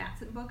Morgan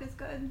Matson book is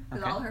good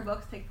because all her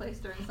books take place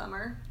during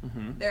summer.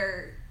 Mm-hmm.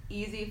 They're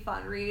easy,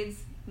 fun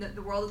reads.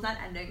 The world is not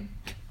ending.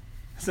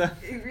 So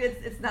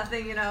it's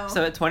nothing, you know.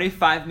 So at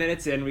 25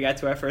 minutes in, we got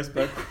to our first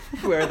book,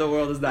 Where the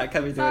World Is Not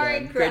Coming to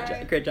an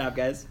End. Great job,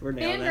 guys. We're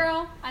nailing it.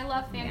 Fangirl. I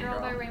love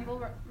Fangirl by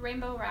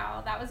Rainbow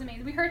Rowell. That was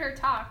amazing. We heard her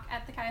talk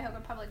at the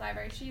Cuyahoga Public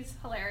Library. She's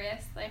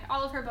hilarious. Like,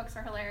 all of her books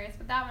are hilarious,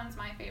 but that one's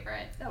my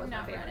favorite. That was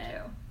my favorite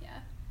too. Yeah.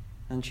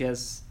 And she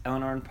has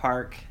Eleanor and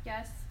Park.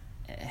 Yes.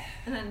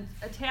 And then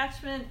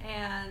Attachment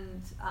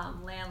and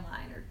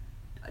Landline are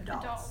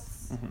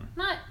adults.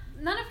 Mm-hmm.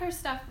 None of her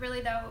stuff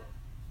really though.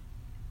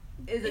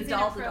 Is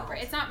inappropriate.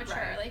 adult. It's not mature.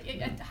 Right.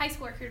 Like a high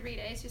schooler could read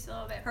it. It's just a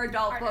little bit. Her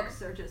adult harder.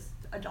 books are just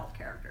adult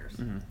characters.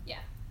 Mm-hmm. Yeah.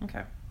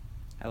 Okay,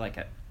 I like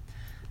it.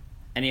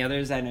 Any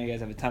others? I know you guys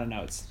have a ton of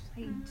notes.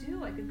 I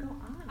do. I could go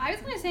on. I was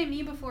going to say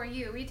Me Before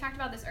You. We talked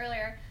about this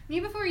earlier. Me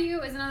Before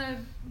You is another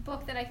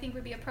book that I think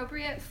would be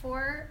appropriate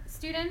for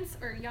students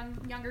or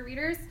younger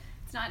readers.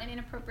 It's not an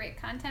inappropriate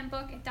content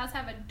book. It does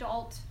have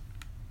adult.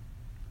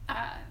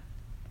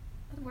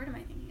 What word am I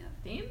thinking of?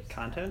 Themes?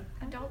 Content?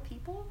 Adult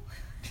people?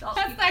 Adult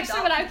That's people,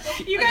 actually what I.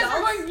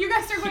 You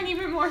guys are going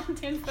even more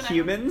intense than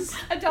humans.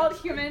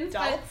 Adult humans.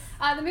 Adults.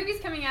 But the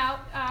movie's coming out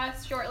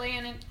shortly,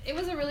 and it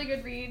was a really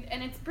good read,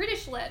 and it's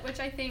British lit,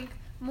 which I think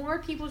more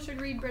people should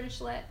read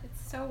British lit.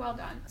 It's so well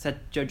done. Is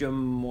that Jojo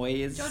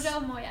Moyes?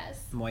 Jojo Moyes.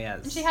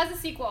 Moyes. And she has a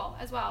sequel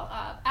as well,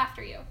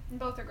 After You, and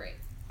both are great.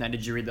 Now,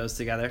 did you read those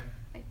together?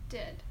 I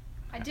did.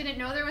 I didn't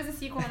know there was a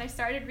sequel when I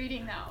started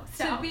reading though.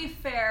 So to be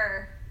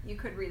fair, you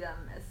could read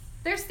them as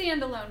they're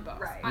standalone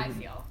books. Right. I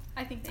feel.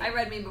 I think they. I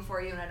read Me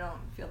Before You, and I don't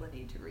feel the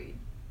need to read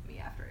Me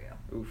After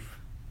You. Oof.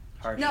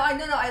 Harsh. No,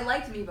 I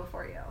liked Me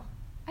Before You.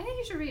 I think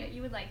you should read it.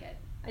 You would like it.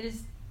 I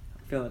just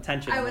feeling the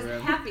tension. I in was the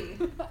room. happy.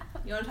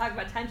 You want to talk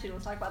about tension?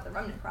 Let's talk about the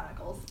Remnant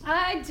Chronicles.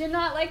 I did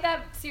not like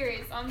that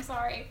series. I'm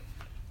sorry.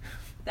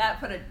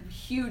 That put a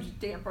huge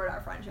damper on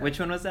our friendship. Which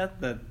one was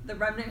that? The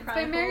Remnant Chronicles.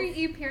 By Mary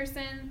E.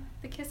 Pearson.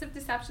 The Kiss of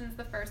Deception's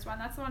the first one.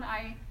 That's the one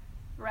I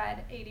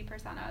read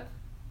 80% of.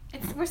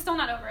 We're still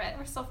not over it.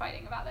 We're still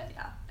fighting about it.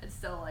 Yeah, it's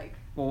still like.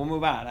 Well, we'll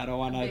move on. I don't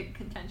want a to. Big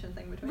contention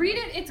thing between. Read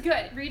it. It's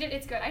good. Read it.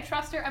 It's good. I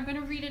trust her. I'm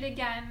gonna read it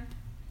again.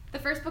 The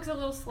first book's a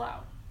little slow.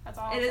 That's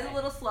all. It is a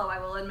little slow. I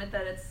will admit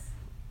that it's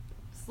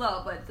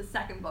slow, but the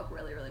second book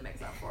really, really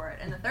makes up for it.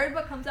 And the third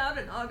book comes out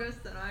in August,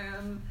 and I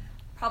am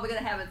probably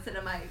gonna have it sit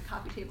on my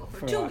coffee table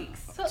for 2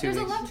 weeks. So there's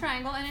a love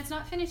triangle, and it's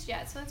not finished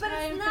yet. So that's but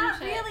why it's not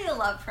really a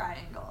love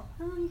triangle.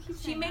 Oh, you keep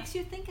she makes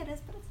you think it is,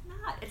 but it's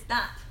not. It's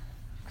not.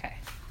 Okay.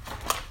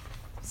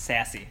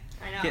 Sassy.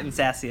 I know. Getting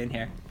sassy in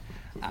here.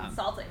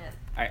 Insulting it.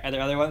 All right. Are there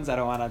other ones? I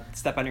don't want to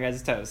step on your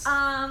guys' toes.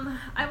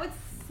 I would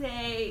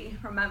say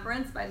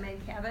Remembrance by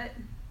Meg Cabot.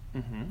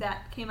 Mm-hmm.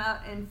 That came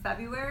out in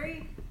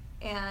February,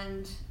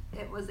 and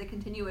it was a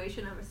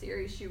continuation of a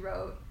series she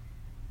wrote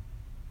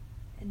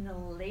in the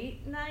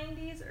late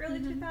 90s, early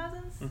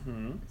 2000s.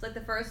 Mm-hmm. It's like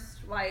the first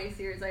YA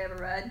series I ever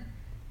read.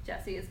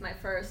 Jesse is my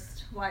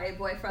first YA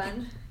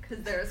boyfriend,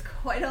 because there's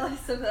quite a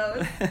list of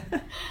those.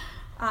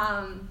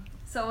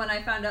 So when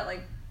I found out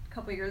like a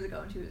couple years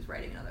ago and she was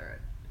writing another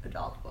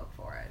adult book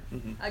for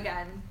it,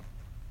 again,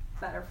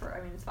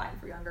 it's fine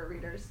for younger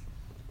readers.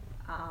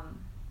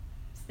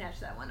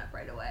 Snatched that one up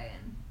right away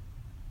and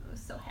I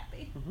was so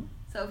happy. Mm-hmm.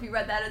 So if you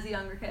read that as a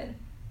younger kid,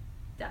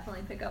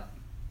 definitely pick up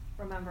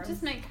Remembrance.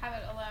 Just Meg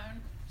Cabot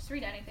alone. Just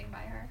read anything by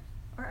her.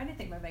 Or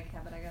anything by Meg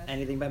Cabot, I guess.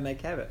 Anything by Meg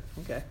Cabot.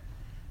 Okay.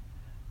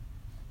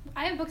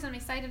 I have books I'm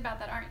excited about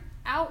that aren't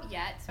out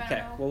yet, so I don't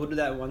know. Okay, well, we'll do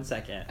that in 1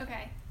 second.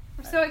 Okay.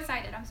 I'm so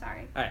excited. I'm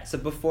sorry. All right, so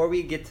before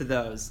we get to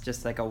those,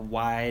 just like a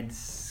wide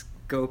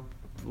scope,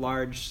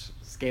 large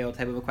scale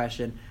type of a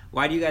question,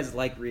 why do you guys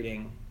like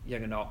reading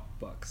young adult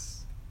books?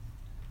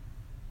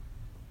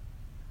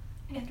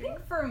 I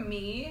think for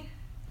me,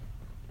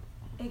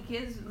 it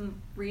gives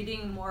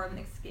reading more of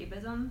an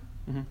escapism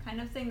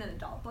kind of thing than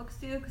adult books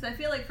do. Because I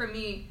feel like for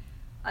me,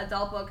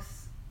 adult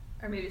books,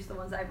 or maybe just the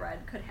ones I've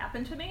read, could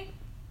happen to me.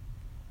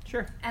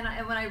 Sure. And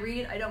when I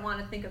read, I don't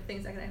want to think of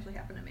things that can actually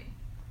happen to me.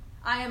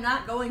 I am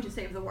not going to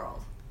save the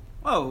world.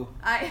 Oh.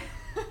 I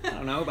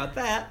don't know about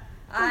that.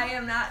 I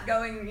am not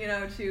going,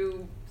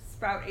 to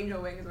sprout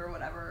angel wings or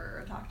whatever,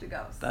 or talk to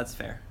ghosts. That's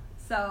fair.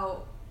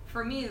 So,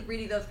 for me,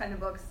 reading those kind of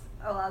books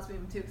allows me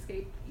to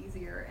escape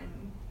easier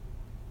and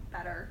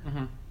better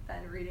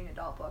than reading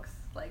adult books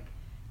like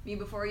Me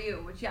Before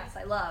You, which, yes,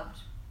 I loved,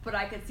 but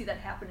I could see that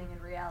happening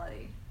in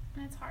reality.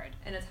 And it's hard.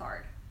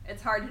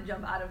 It's hard to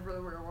jump out of the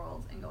real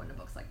world and go into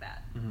books like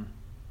that. Mm-hmm.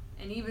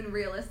 And even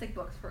realistic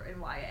books in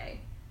YA,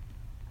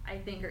 I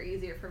think are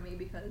easier for me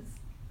because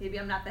maybe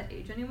I'm not that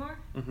age anymore.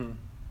 Mm-hmm.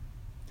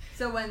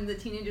 So when the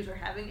teenagers are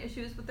having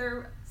issues with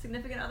their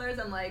significant others,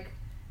 I'm like,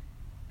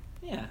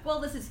 yeah, well,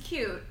 this is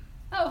cute.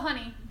 Oh,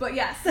 honey. But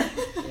yes.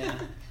 Yeah.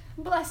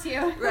 Bless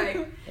you.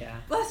 Right. Yeah.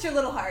 Bless your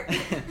little heart.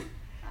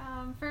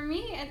 For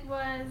me, it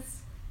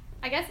was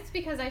I guess it's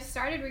because I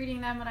started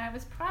reading them when I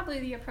was probably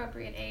the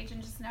appropriate age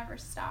and just never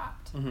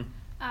stopped. Mm-hmm.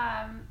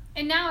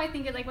 And now I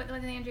think, like what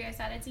Andrea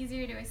said, it's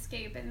easier to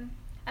escape. And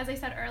as I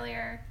said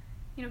earlier,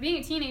 you know, being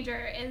a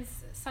teenager is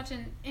such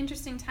an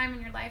interesting time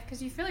in your life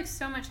because you feel like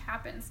so much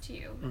happens to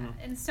you. Mm-hmm.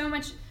 And so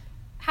much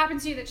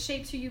happens to you that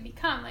shapes who you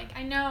become. Like,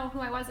 I know who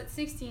I was at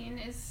 16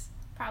 is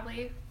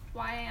probably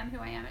why I am who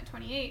I am at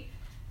 28.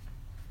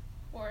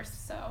 Or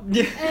so.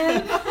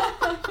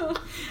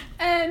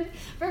 And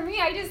for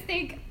me, I just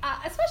think,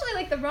 especially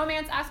like the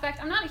romance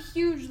aspect, I'm not a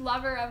huge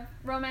lover of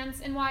romance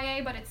in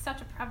YA, but it's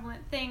such a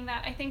prevalent thing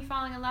that I think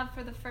falling in love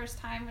for the first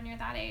time when you're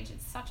that age,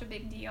 it's such a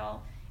big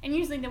deal. And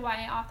usually the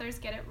YA authors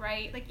get it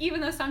right. Like,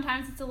 even though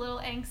sometimes it's a little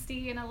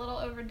angsty and a little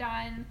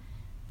overdone,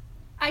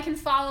 I can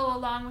follow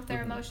along with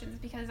their emotions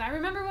because I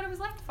remember what it was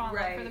like to fall in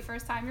love for the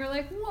first time. You're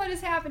like, what is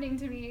happening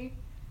to me?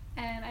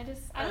 And I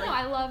don't know,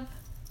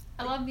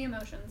 I love the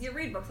emotions. You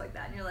read books like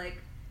that, and you're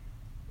like,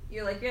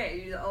 yeah,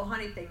 you do the Oh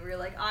Honey thing, where you're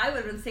like, I would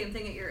have done the same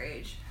thing at your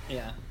age.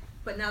 Yeah.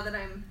 But now that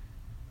I'm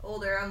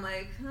older, I'm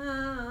like,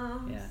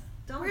 oh, yeah.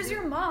 Where's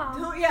your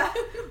mom?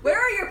 Where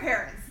are your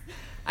parents?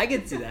 I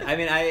could see that. I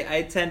mean,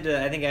 I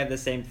think I have the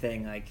same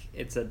thing. Like,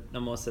 it's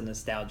almost a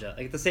nostalgia.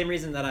 Like, the same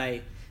reason that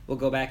I will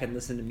go back and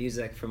listen to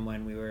music from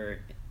when we were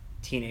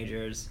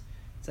teenagers.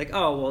 It's like,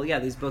 oh, well, yeah,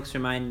 these books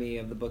remind me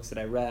of the books that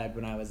I read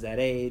when I was that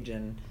age.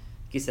 And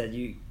like you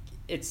said,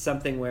 it's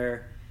something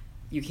where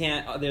you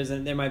can't,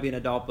 there might be an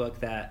adult book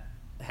that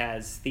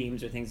has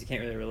themes or things you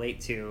can't really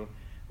relate to,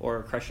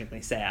 or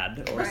crushingly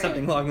sad, or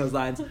something along those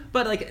lines.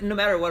 But like, no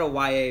matter what a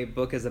YA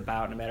book is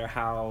about, no matter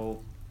how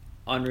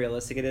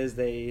unrealistic it is,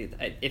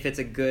 if it's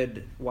a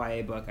good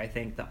YA book, I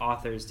think the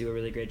authors do a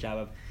really great job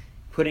of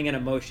putting in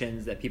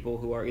emotions that people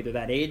who are either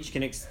that age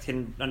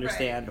can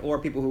understand, or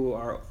people who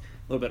are a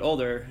little bit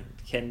older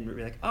can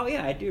be like, oh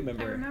yeah, I do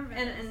remember.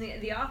 And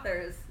the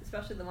authors,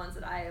 especially the ones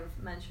that I have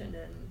mentioned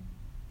and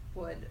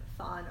would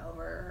fawn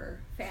over or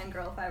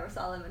fangirl if I ever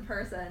saw them in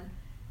person,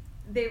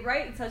 they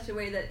write in such a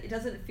way that it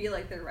doesn't feel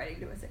like they're writing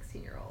to a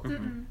 16-year-old.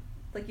 Mm-hmm.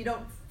 Like, you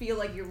don't feel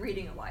like you're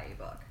reading a YA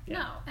book.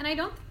 No, and I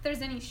don't think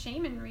there's any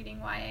shame in reading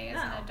YA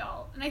as an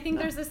adult. And I think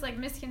there's this like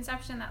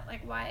misconception that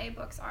like YA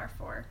books are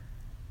for,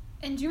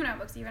 and juvenile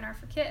books even are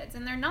for kids,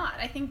 and they're not.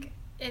 I think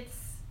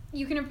it's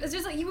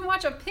just like you can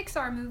watch a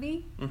Pixar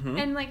movie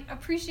and like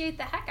appreciate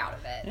the heck out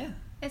of it. Yeah.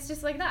 It's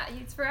just like that.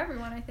 It's for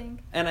everyone, I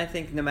think. And I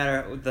think no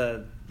matter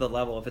the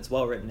level, if it's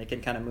well written, it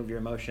can kind of move your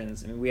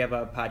emotions. I mean, we have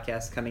a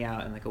podcast coming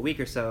out in like a week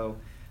or so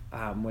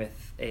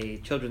with a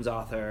children's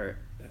author,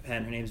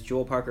 and her name's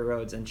Jewel Parker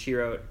Rhodes, and she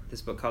wrote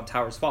this book called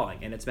Towers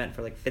Falling, and it's meant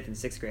for like 5th and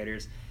 6th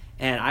graders.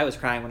 And I was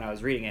crying when I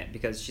was reading it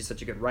because she's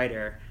such a good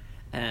writer,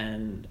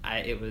 and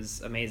it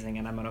was amazing.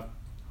 And I'm gonna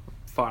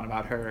fawn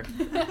about her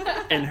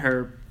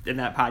in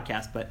that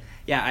podcast. But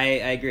yeah, I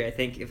agree. I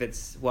think if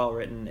it's well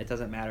written, it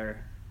doesn't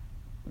matter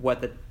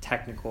what the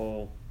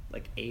technical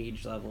like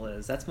age level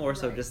is. That's more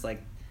so just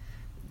like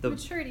the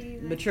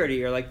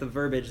maturity or like the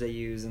verbiage they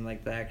use and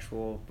like the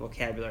actual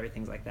vocabulary,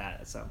 things like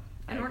that. So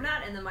and we're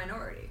not in the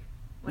minority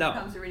when it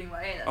comes to reading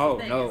YA. That's the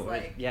thing. No, it's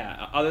like,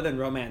 yeah. Other than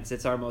romance,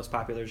 it's our most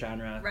popular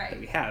genre that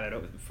we have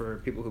for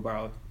people who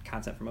borrow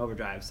content from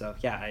Overdrive. So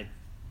yeah, I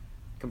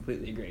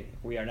completely agree.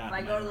 We are not. If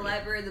I go to the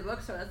library or the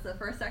bookstore, that's the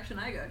first section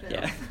I go to.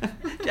 Yeah.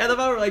 I love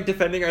how we're like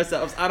defending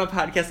ourselves on a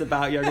podcast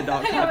about young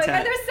adult content. But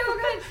they're so good.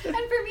 And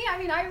for me, I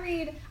mean,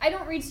 I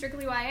don't read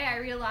strictly YA. I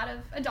read a lot of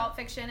adult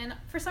fiction, and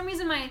for some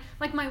reason, my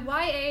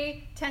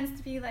YA tends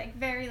to be like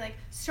very like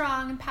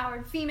strong,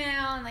 empowered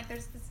female, and like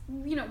there's this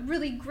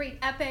really great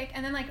epic,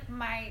 and then like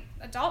my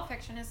adult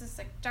fiction is this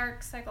like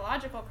dark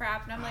psychological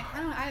crap, and I'm like,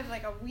 I have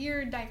like a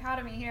weird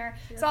dichotomy here.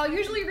 So I'll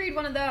usually read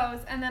one of those,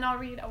 and then I'll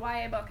read a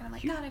YA book, and I'm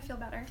like, God, I feel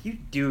better. You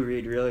do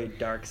read really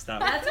dark stuff.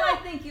 That's why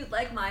I think you'd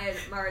like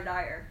Mara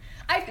Dyer.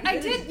 I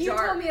did. You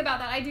told me about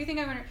that. I do think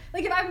I want to.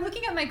 Like, if I'm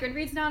looking at my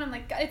Goodreads now, and I'm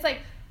like, it's like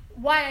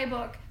YA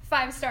book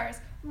 5 stars,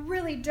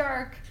 really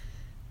dark,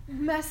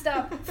 messed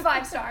up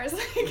 5 stars.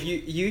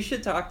 You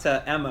should talk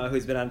to Emma,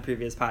 who's been on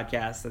previous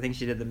podcasts. I think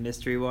she did the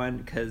mystery one,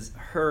 because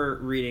her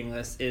reading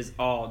list is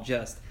all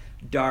just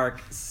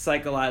dark,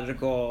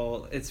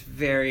 psychological. It's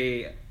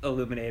very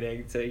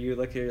illuminating. So you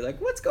look here, you're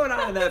like, what's going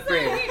on in that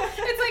brain?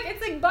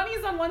 It's like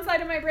bunnies on one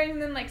side of my brain,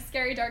 and then like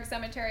Scary Dark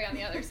Cemetery on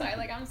the other side.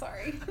 Like, I'm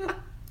sorry.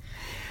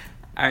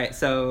 All right,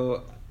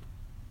 so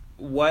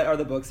what are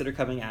the books that are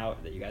coming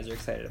out that you guys are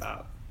excited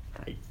about?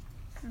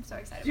 I'm so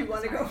excited. Do you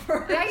want to go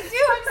first? I do.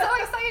 I'm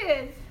so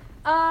excited.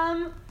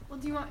 Well,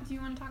 do you want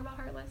to talk about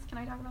Heartless? Can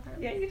I talk about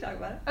Heartless? Yeah, you can talk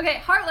about it. Okay,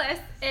 Heartless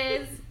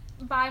is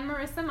by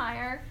Marissa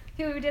Meyer,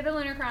 who did the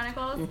Lunar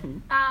Chronicles.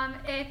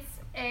 It's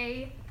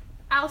a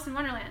Alice in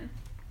Wonderland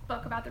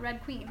book about the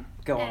Red Queen.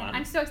 Go on.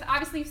 I'm so excited.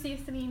 Obviously, you see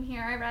Sabine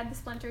here. I read the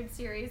Splintered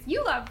series.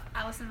 You love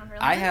Alice in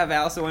Wonderland. I have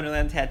Alice in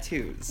Wonderland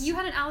tattoos. You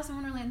had an Alice in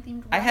Wonderland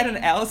themed wedding. I had an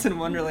Alice in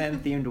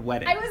Wonderland themed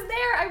wedding. I was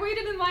there. I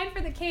waited in line for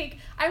the cake.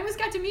 I almost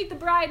got to meet the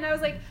bride, and I was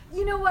like,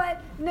 you know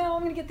what? No,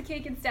 I'm going to get the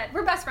cake instead.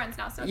 We're best friends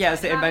now, so yeah,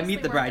 so, and by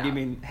meet the bride, you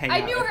mean hang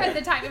out. I knew her at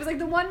the time. It was like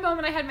the one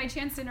moment I had my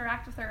chance to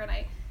interact with her, and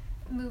I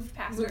moved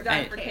past Moved her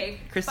on for cake.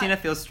 Christina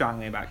feels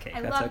strongly about cake.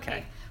 I That's love okay.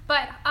 cake.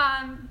 But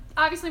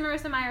obviously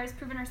Marissa Meyer has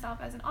proven herself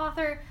as an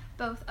author,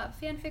 both of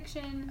fan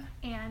fiction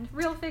and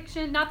real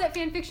fiction. Not that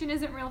fan fiction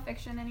isn't real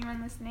fiction,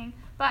 anyone listening,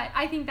 but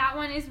I think that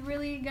one is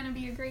really going to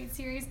be a great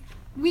series.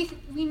 We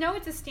know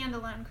it's a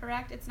standalone,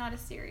 correct? It's not a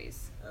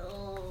series.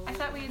 Oh. I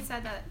thought we had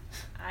said that.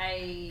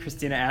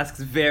 Christina asks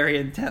very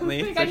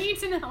intently. Like, I need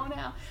to know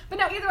now. But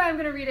no, either way, I'm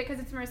going to read it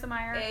because it's Marissa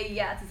Meyer.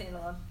 Yeah, it's a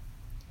standalone.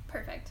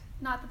 Perfect.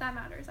 Not that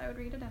matters. I would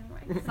read it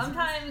anyway.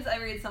 Sometimes I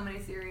read so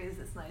many series,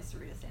 it's nice to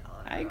read a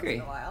standalone. I agree.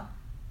 Once in a while.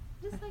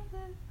 Just like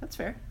that. That's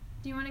fair.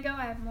 Do you want to go?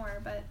 I have more,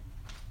 but...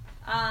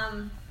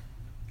 I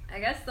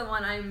guess the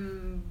one I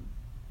don't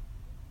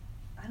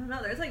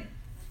know, there's like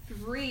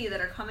 3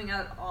 that are coming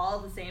out all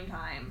at the same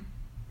time,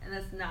 and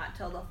it's not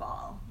till the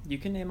fall. You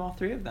can name all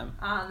 3 of them.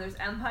 There's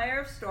Empire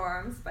of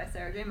Storms by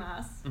Sarah J.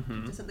 Maas.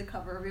 Mm-hmm. Just said the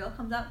cover reveal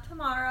comes out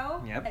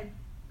tomorrow at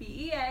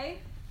BEA.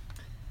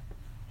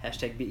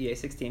 Hashtag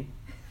BEA16.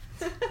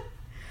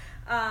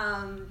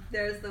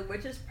 There's The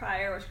Witch's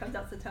Prior, which comes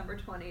out September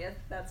 20th.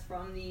 That's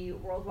from the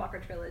World Walker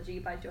trilogy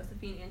by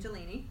Josephine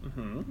Angelini.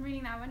 Mm-hmm. I'm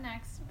reading that one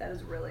next. That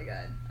is really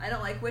good. I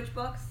don't like witch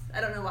books.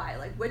 I don't know why.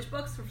 Like, witch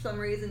books, for some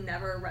reason,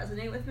 never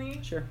resonate with me.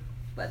 Sure.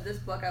 But this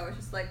book, I was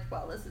just like,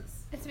 well, this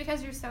is It's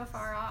because you're so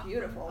far off.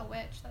 beautiful. From a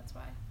witch, that's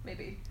why.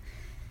 Maybe.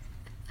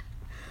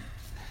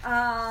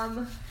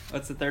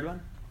 What's the third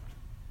one?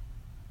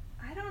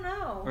 I don't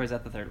know. Or is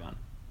that the third one?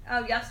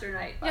 Oh,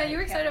 Yesternight. Yeah, you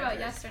were Kat excited about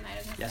Winters. Yesternight, I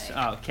was gonna Yes. say.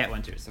 Oh, Kat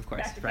Winters, of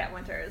course. Back to right. Kat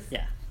Winters.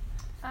 Yeah.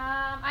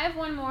 I have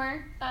one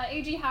more.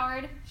 A.G.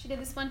 Howard. She did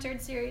the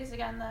Splintered series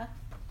again. The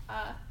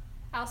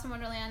Alice in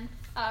Wonderland.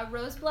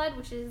 Roseblood,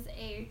 which is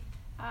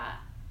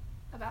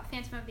about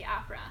Phantom of the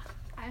Opera.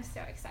 I'm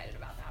so excited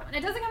about that one.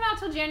 It doesn't come out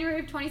till January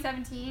of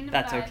 2017.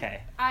 That's but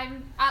okay.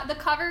 The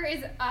cover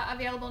is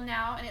available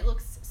now, and it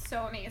looks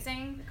so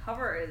amazing. The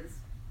cover is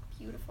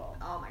Beautiful.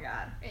 oh my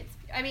god.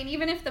 I mean,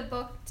 even if the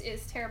book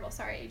is terrible,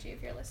 sorry AJ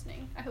if you're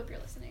listening. I hope you're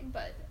listening,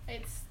 but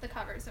the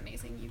cover is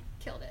amazing. You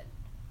killed it.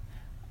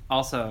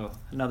 Also,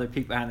 another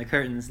peek behind the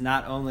curtains.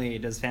 Not only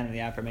does Phantom of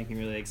the Opera make me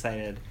really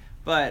excited,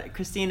 but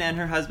Christina and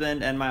her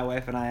husband and my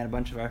wife and I and a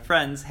bunch of our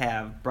friends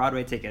have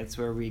Broadway tickets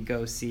where we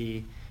go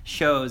see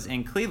shows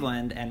in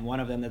Cleveland, and one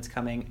of them that's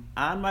coming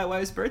on my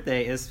wife's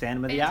birthday is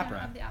Phantom of the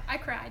Opera. I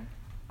cried,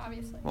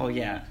 obviously. Well,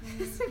 yeah.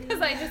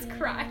 Because I just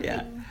cried.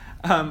 Yeah.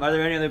 Are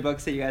there any other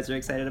books that you guys are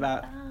excited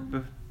about?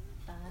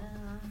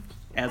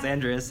 As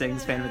Andrea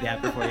sings Phantom of the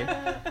Opera for you.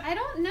 I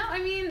don't know. I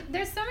mean,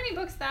 there's so many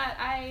books that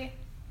I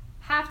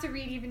have to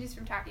read even just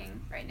from talking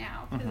right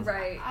now. 'Cause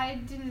Right. I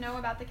didn't know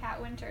about the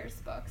Kat Winters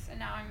books, and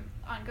now I'm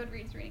on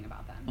Goodreads reading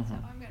about them. So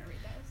I'm going to read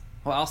those.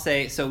 Well, I'll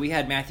say, so we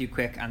had Matthew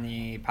Quick on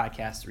the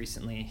podcast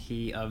recently,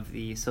 he of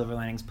the Silver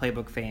Linings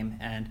Playbook fame,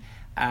 and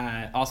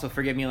also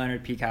Forgive Me,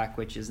 Leonard Peacock,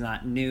 which is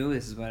not new.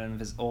 This is one of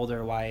his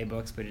older YA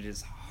books, but it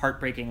is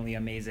heartbreakingly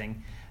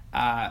amazing.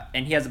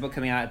 And he has a book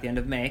coming out at the end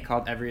of May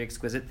called Every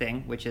Exquisite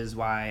Thing, which is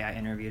why I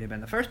interviewed him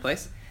in the first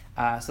place.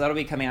 So that'll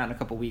be coming out in a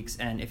couple weeks,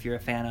 and if you're a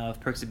fan of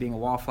Perks of Being a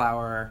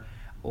Wallflower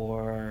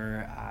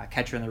or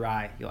Catcher in the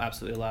Rye, you'll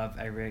absolutely love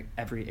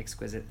Every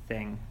Exquisite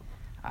Thing.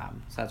 So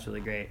that's really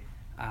great.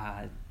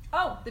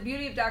 The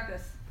Beauty of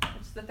Darkness,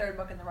 which is the 3rd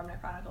book in the Rumney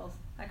Chronicles.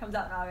 That comes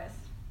out in August.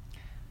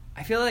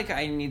 I feel like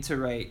I need to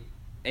write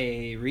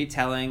a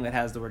retelling that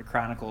has the word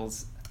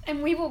Chronicles,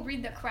 And we will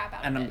read the crap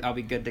out of it. and I'll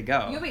be good to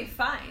go. You'll be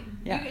fine.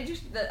 Yeah.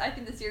 I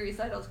think the series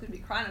titles could be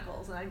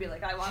Chronicles, and I'd be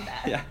like, I want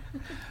that. Yeah.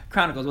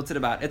 Chronicles, what's it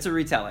about? It's a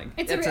retelling.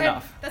 It's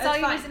enough. That's all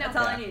you fine. need to know. That's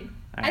all I Yeah. need.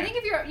 All I right. think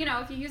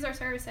if you use our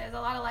services,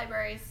 a lot of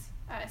libraries,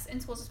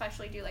 in schools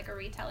especially, do like a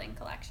retelling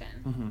collection,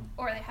 Mhm.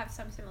 or they have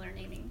some similar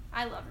naming.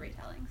 I love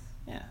retellings.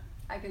 Yeah.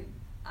 I could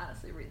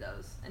honestly read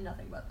those and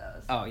nothing but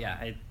those. Oh,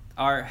 yeah.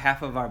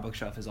 Half of our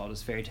bookshelf is all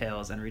just fairy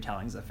tales and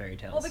retellings of fairy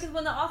tales. Well, because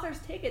when the authors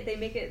take it,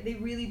 they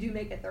really do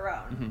make it their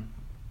own. Mhm.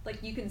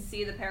 Like, you can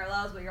see the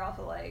parallels, but you're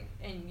also like,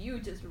 and you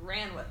just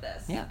ran with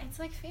this. Yeah. It's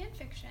like fan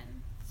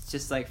fiction. It's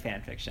just like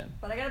fan fiction.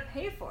 But I gotta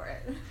pay for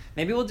it.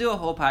 Maybe we'll do a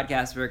whole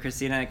podcast where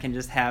Christina can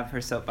just have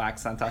her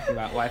soapbox on talking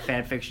about why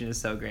fan fiction is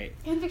so great.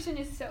 Fan fiction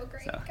is so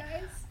great, So.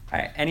 guys. All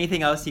right.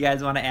 Anything else you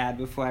guys want to add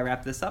before I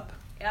wrap this up?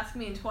 Ask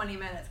me in 20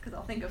 minutes, because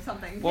I'll think of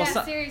something. Well,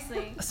 Yeah,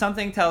 seriously.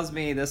 Something tells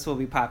me this will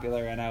be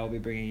popular, and I will be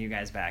bringing you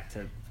guys back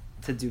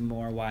to do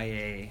more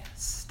YA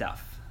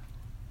stuff.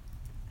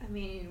 I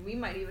mean, we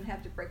might even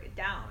have to break it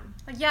down.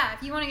 Like, yeah,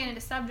 if you want to get into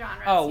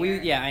subgenres. Oh,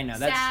 here. I know.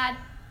 That's Sad,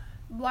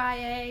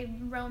 YA,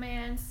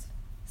 romance,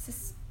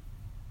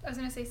 I was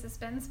going to say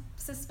suspense.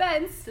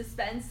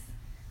 Suspense.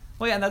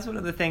 Well, yeah, and that's one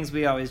of the things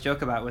we always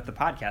joke about with the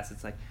podcast.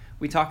 It's like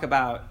we talk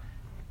about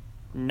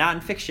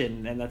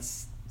nonfiction, and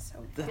that's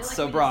like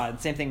so we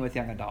broad. Same thing with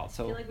young adults. I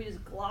So, feel like we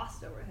just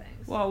glossed over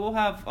things. well, we'll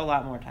have a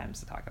lot more times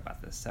to talk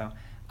about this. So,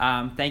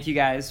 thank you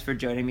guys for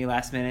joining me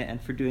last minute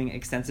and for doing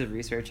extensive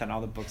research on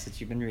all the books that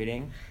you've been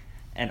reading,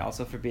 and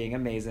also for being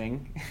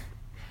amazing.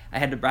 I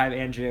had to bribe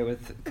Andrea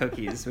with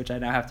cookies, which I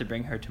now have to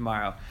bring her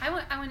tomorrow. I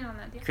went in on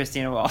that deal.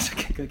 Christina will also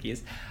get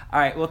cookies. All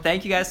right, well,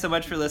 thank you guys so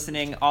much for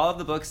listening. All of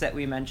the books that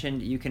we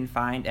mentioned you can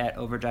find at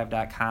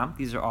overdrive.com.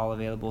 These are all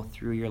available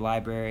through your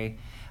library.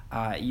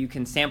 You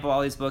can sample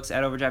all these books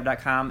at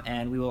overdrive.com,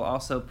 and we will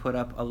also put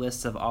up a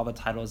list of all the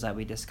titles that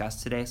we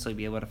discussed today, so you'll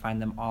be able to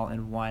find them all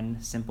in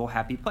one simple,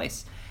 happy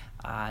place.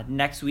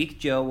 Next week,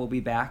 Jill will be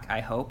back,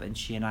 I hope, and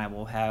she and I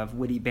will have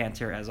witty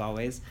banter as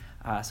always.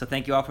 So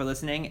thank you all for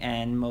listening,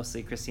 and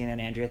mostly Christina and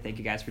Andrea, thank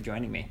you guys for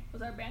joining me.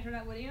 Was our banter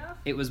not witty enough?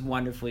 It was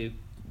wonderfully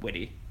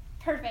witty.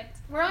 Perfect.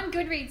 We're on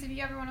Goodreads if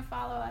you ever want to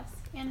follow us.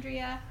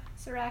 Andrea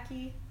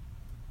Saraki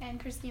and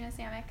Christina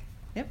Samick.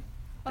 Yep.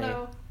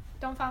 Although,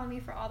 don't follow me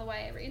for all the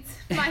YA reads.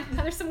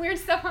 There's some weird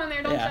stuff on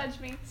there. Don't judge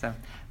me. So,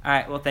 all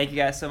right. Well, thank you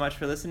guys so much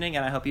for listening,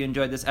 and I hope you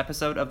enjoyed this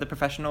episode of the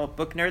Professional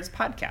Book Nerds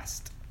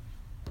podcast.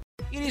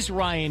 It is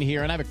Ryan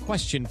here, and I have a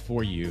question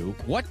for you.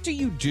 What do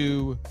you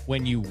do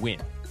when you win?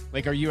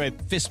 Like, are you a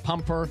fist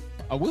pumper,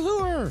 a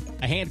woo-hooer,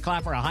 a hand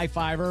clapper, a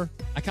high-fiver?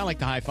 I kind of like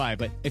the high-five,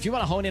 but if you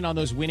want to hone in on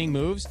those winning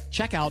moves,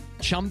 check out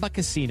Chumba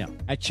Casino.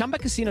 At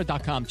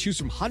ChumbaCasino.com, choose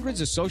from hundreds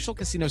of social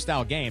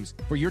casino-style games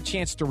for your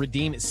chance to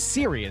redeem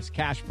serious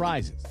cash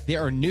prizes.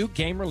 There are new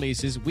game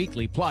releases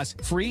weekly, plus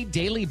free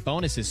daily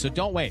bonuses, so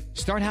don't wait.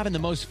 Start having the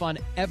most fun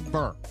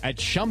ever at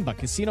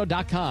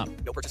ChumbaCasino.com.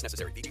 No purchase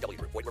necessary. VGW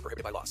Group. Void where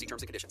prohibited by law. See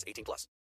terms and conditions. 18+.